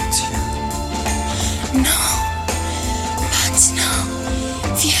retiens. Non.